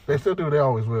 They still do. They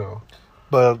always will.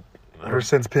 But ever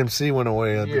since Pimp C went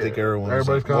away, I think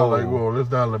everybody's kind of like, whoa, let's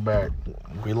dial it back.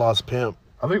 We lost Pimp.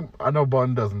 I know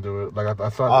Bun doesn't do it. Like I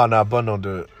saw. Oh, no, Bun don't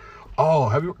do it. Oh,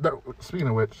 have you? Speaking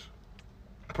of which,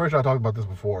 I'm pretty sure I talked about this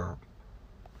before,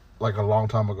 like a long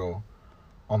time ago,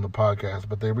 on the podcast.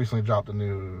 But they recently dropped a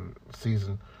new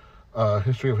season,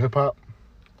 History of Hip Hop.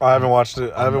 I haven't watched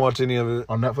it. I haven't watched any of it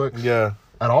on Netflix. Yeah,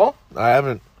 at all. I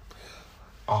haven't.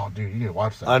 Oh, dude, you need to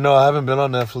watch that. I know. I haven't been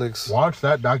on Netflix. Watch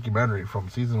that documentary from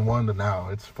season 1 to now.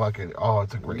 It's fucking. Oh,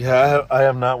 it's a great. Yeah, I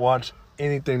have not watched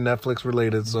anything Netflix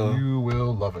related. So you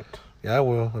will love it. Yeah, I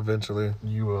will eventually.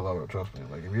 You will love it. Trust me.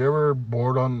 Like if you're ever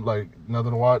bored on like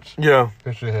nothing to watch, yeah,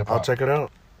 History of Hip Hop. I'll check it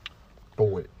out.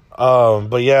 Do it.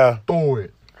 But yeah, do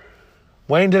it.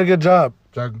 Wayne did a good job.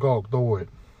 Jack and Coke, do it.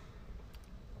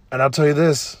 And I'll tell you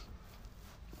this.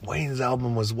 Wayne's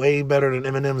album was way better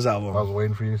than Eminem's album. I was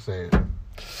waiting for you to say it.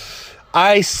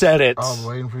 I said it. I was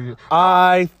waiting for you.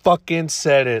 I fucking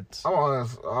said it. I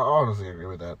honestly agree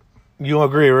with that. You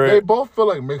agree, right? They both feel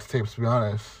like mixtapes, to be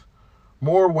honest.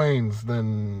 More Wayne's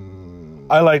than...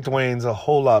 I liked Wayne's a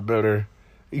whole lot better.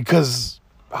 Because,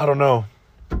 I don't know.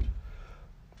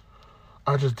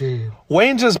 I just did.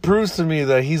 Wayne just proves to me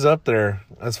that he's up there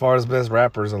as far as best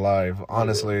rappers alive,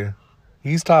 honestly. Yeah.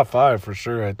 He's top 5 for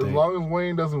sure, I think. As long as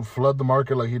Wayne doesn't flood the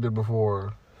market like he did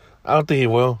before. I don't think he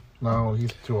will. No,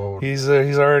 he's too old. He's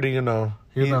already, you know.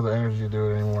 He doesn't have the energy to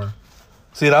do it anymore.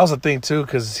 See, that was the thing, too,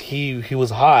 because he was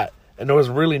hot. And there was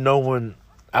really no one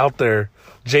out there.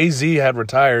 Jay-Z had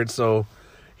retired, so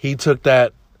he took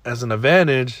that as an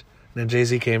advantage. And then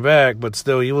Jay-Z came back, but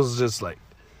still, he was just like...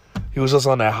 He was just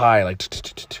on that high, like...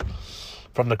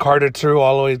 From the Carter 2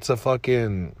 all the way to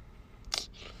fucking...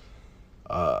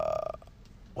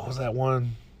 What was that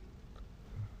one?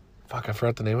 Fuck, I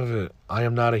forgot the name of it. I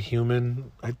Am Not a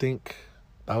Human, I think.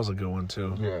 That was a good one,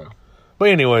 too. Yeah. But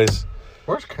anyways.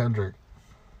 Where's Kendrick?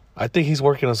 I think he's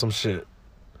working on some shit.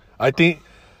 I think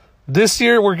this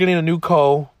year we're getting a new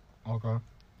Cole. Okay.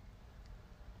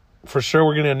 For sure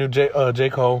we're getting a new J.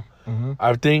 Cole. Mm-hmm.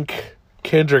 I think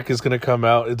Kendrick is going to come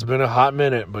out. It's been a hot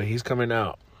minute, but he's coming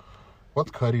out.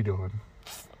 What's Cudi doing?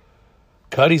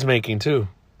 Cudi's making, too.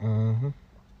 Mm-hmm.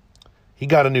 He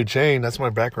got a new chain. That's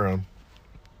my background.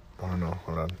 I don't know.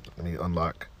 Hold on. Let me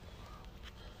unlock.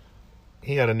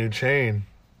 He got a new chain.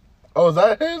 Oh, is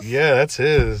that his? Yeah, that's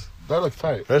his. That looks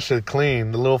tight. That shit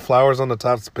clean. The little flowers on the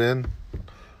top spin.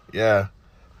 Yeah.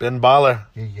 Ben Baller.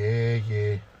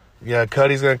 Yeah. Yeah,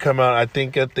 Cudi's going to come out, I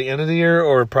think, at the end of the year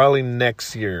or probably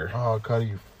next year. Oh, Cudi,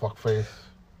 you fuckface.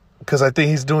 Because I think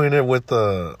he's doing it with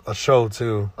a show,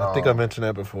 too. I think I mentioned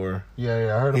that before.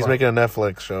 Yeah, I heard He's making a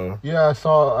Netflix show. Yeah, I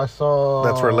saw...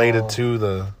 That's related to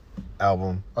the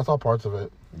album. I saw parts of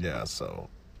it. Yeah, so...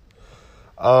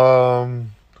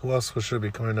 Who else should be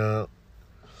coming out?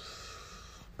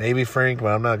 Maybe Frank, but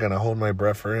I'm not going to hold my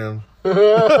breath for him.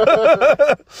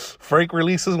 Frank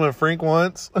releases when Frank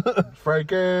wants.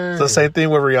 Frankie. It's the same thing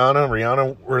with Rihanna.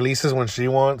 Rihanna releases when she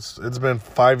wants. It's been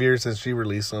 5 years since she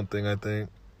released something, I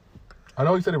think. I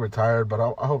know he said he retired, but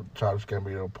I hope Childish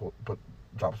Gambino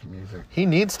drop some music. He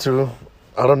needs to.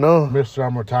 I don't know. Mr.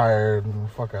 I'm retired.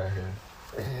 Fuck out of here.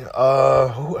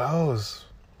 Who else?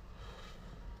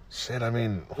 Shit, I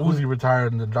mean... Uzi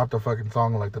retired and then dropped a fucking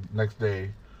song like the next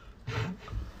day.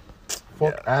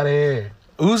 Fuck out of here.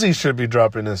 Uzi should be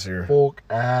dropping this year. Fuck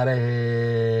out of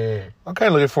here. I'm kind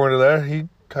of looking forward to that.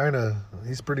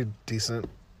 He's pretty decent.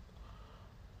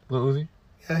 Lil Uzi?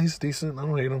 Yeah, he's decent. I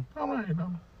don't hate him. I don't hate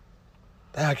him.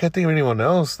 I can't think of anyone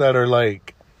else that are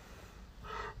like...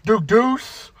 Duke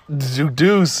Deuce. Duke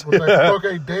Deuce. With that Fuck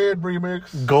Ain't Dead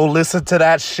remix. Go listen to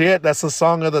that shit. That's the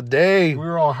song of the day. We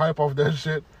were all hype off that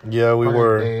shit. Yeah, we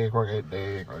were. Fuck Ain't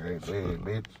Dead,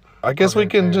 bitch. I guess we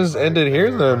can just end it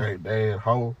here then. Fuck Ain't Dead,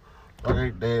 ho. Fuck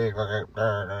Ain't Dead,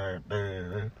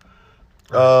 dead.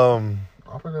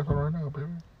 I'll play that song right now, baby.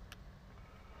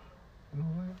 You know what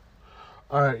I'm saying?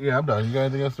 All right, yeah, I'm done. You got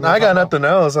anything else to I got nothing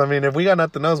else. I mean, if we got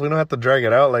nothing else, we don't have to drag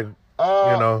it out. Like,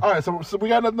 All right, so we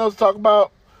got nothing else to talk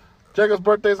about. Jacob's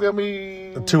birthday's going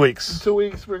to be... 2 weeks. 2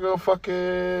 weeks. We're going to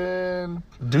fucking...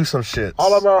 do some shit.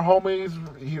 All of our homies...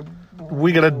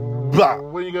 We going to...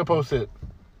 When you going to post it?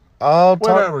 I'll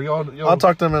talk. Whatever, y'all. I'll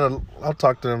talk to them I'll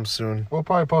talk to them soon. We'll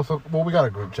probably post. We got a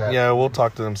group chat. Yeah, we'll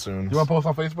talk to them soon. You want to post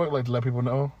on Facebook, like to let people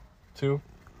know, too?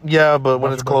 Yeah, but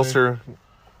when it's closer.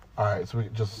 All right, so we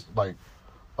just like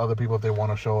other people if they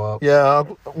want to show up. Yeah,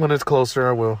 when it's closer,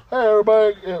 I will. Hey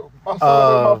everybody, my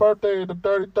son, my birthday, the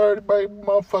 30, baby,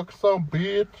 motherfucker, some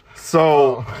bitch.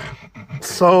 So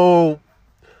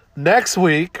next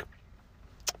week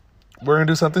we're gonna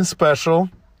do something special.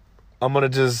 I'm gonna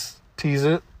just tease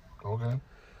it. Okay.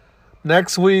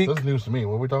 Next week. This is news to me.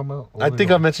 What are we talking about? I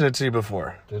think I mentioned it to you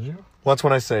before. Did you? Once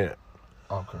when I say it.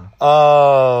 Okay.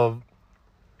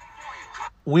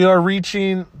 We are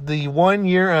reaching the 1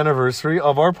 year anniversary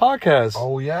of our podcast.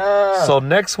 Oh yeah. So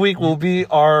next week will be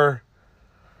our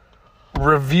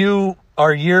review,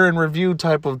 our year in review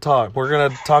type of talk. We're gonna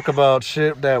talk about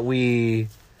shit that we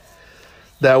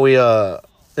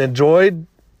enjoyed,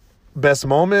 best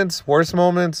moments, worst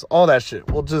moments, all that shit.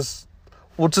 We'll just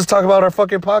talk about our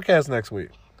fucking podcast next week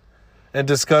and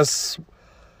discuss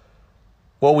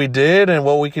what we did and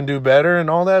what we can do better and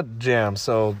all that jam.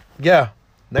 So yeah,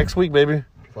 next week, baby.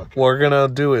 We're gonna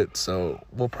do it. So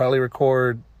we'll probably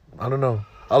record. I don't know.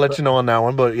 I'll let you know on that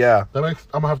one. But yeah, that makes.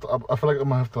 I'm gonna have to. I feel like I'm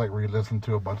gonna have to like re-listen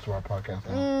to a bunch of our podcasts.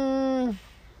 I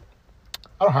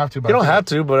don't have to. But you don't have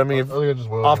to. But I mean, I just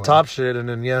will, off top shit, and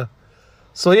then yeah.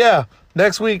 So yeah,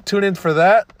 next week tune in for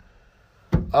that.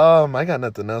 I got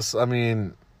nothing else. I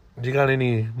mean, do you got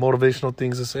any motivational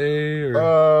things to say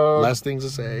or last things to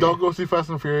say? Don't go see Fast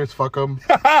and Furious. Fuck them.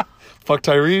 Fuck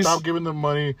Tyrese. Stop giving them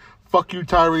money. Fuck you,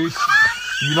 Tyrese.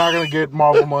 You're not gonna get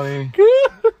Marvel money.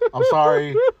 I'm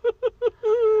sorry.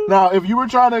 Now, if you were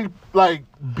trying to like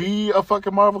be a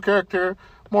fucking Marvel character,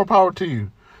 more power to you.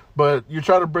 But you're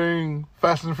trying to bring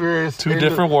Fast and Furious two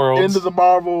different worlds into the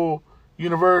Marvel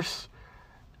universe,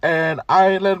 and I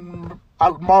ain't letting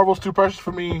Marvel's too precious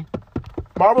for me.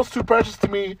 Marvel's too precious to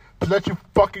me to let you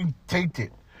fucking taint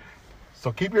it.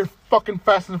 So keep your fucking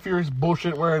Fast and Furious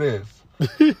bullshit where it is.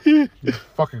 You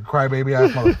fucking crybaby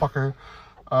ass motherfucker.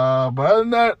 But other than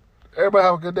that, everybody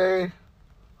have a good day.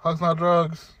 Hugs, not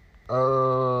drugs.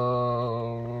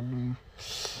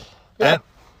 Yeah.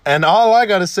 And all I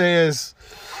gotta say is,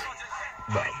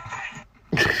 no.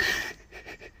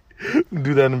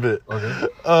 Do that in a bit. Okay.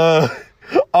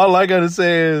 All I gotta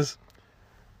say is,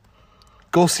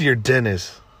 go see your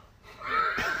dentist.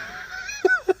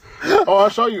 Oh, I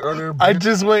saw you earlier. I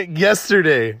just went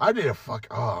yesterday. I need a fuck.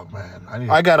 Oh man,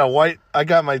 I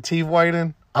got my teeth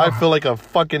whitened. I feel like a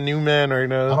fucking new man right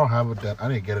now. I don't have a dent. I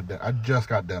need to get a dent. I just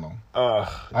got dental. I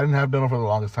didn't have dental for the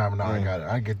longest time, and now I got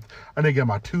it. I need to get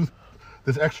my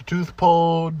this extra tooth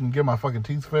pulled and get my fucking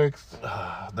teeth fixed.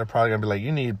 They're probably gonna be like,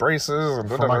 you need braces and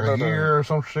for like a year or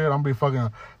some shit. I'm gonna be fucking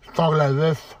talking like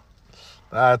this.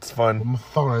 That's fun. I'm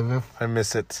talking like this. I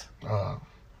miss it.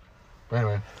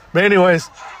 But anyways,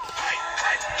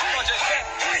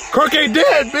 Crook ain't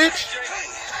dead, bitch.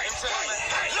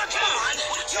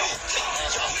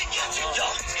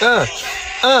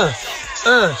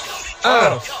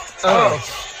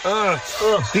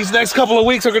 These next couple of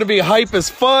weeks are gonna be hype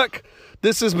as fuck.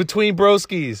 This is Between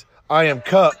Broskies. I am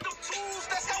Cup.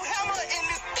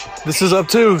 This is Up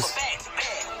Twos.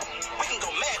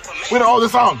 We don't own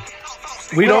this song.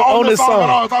 We don't own this song.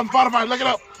 No, it's on Spotify. Look it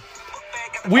up.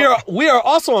 We are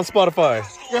also on Spotify.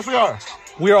 Yes, we are.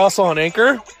 We are also on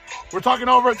Anchor. We're talking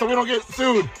over it so we don't get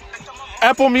sued.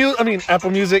 Apple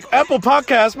Music, Apple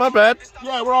Podcasts, my bad.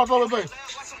 Yeah, we're all over the place.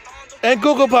 And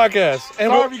Google Podcasts.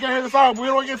 And sorry if you can't hear the song, but we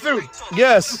don't get sued.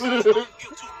 Yes.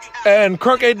 And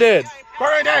Crook ain't dead.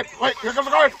 Crook ain't dead. Wait, here comes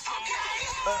the chorus.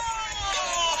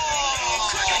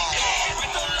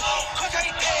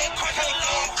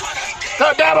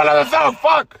 God damn, another song.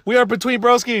 Fuck. We are Between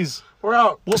Broskies. We're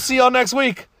out. We'll see y'all next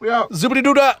week. We out. Zippity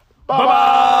doo dah.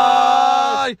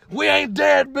 Bye-bye. We ain't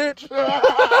dead, bitch.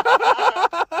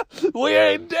 We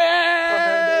ain't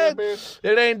dead. Okay,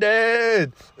 it ain't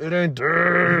dead. It ain't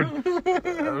dead.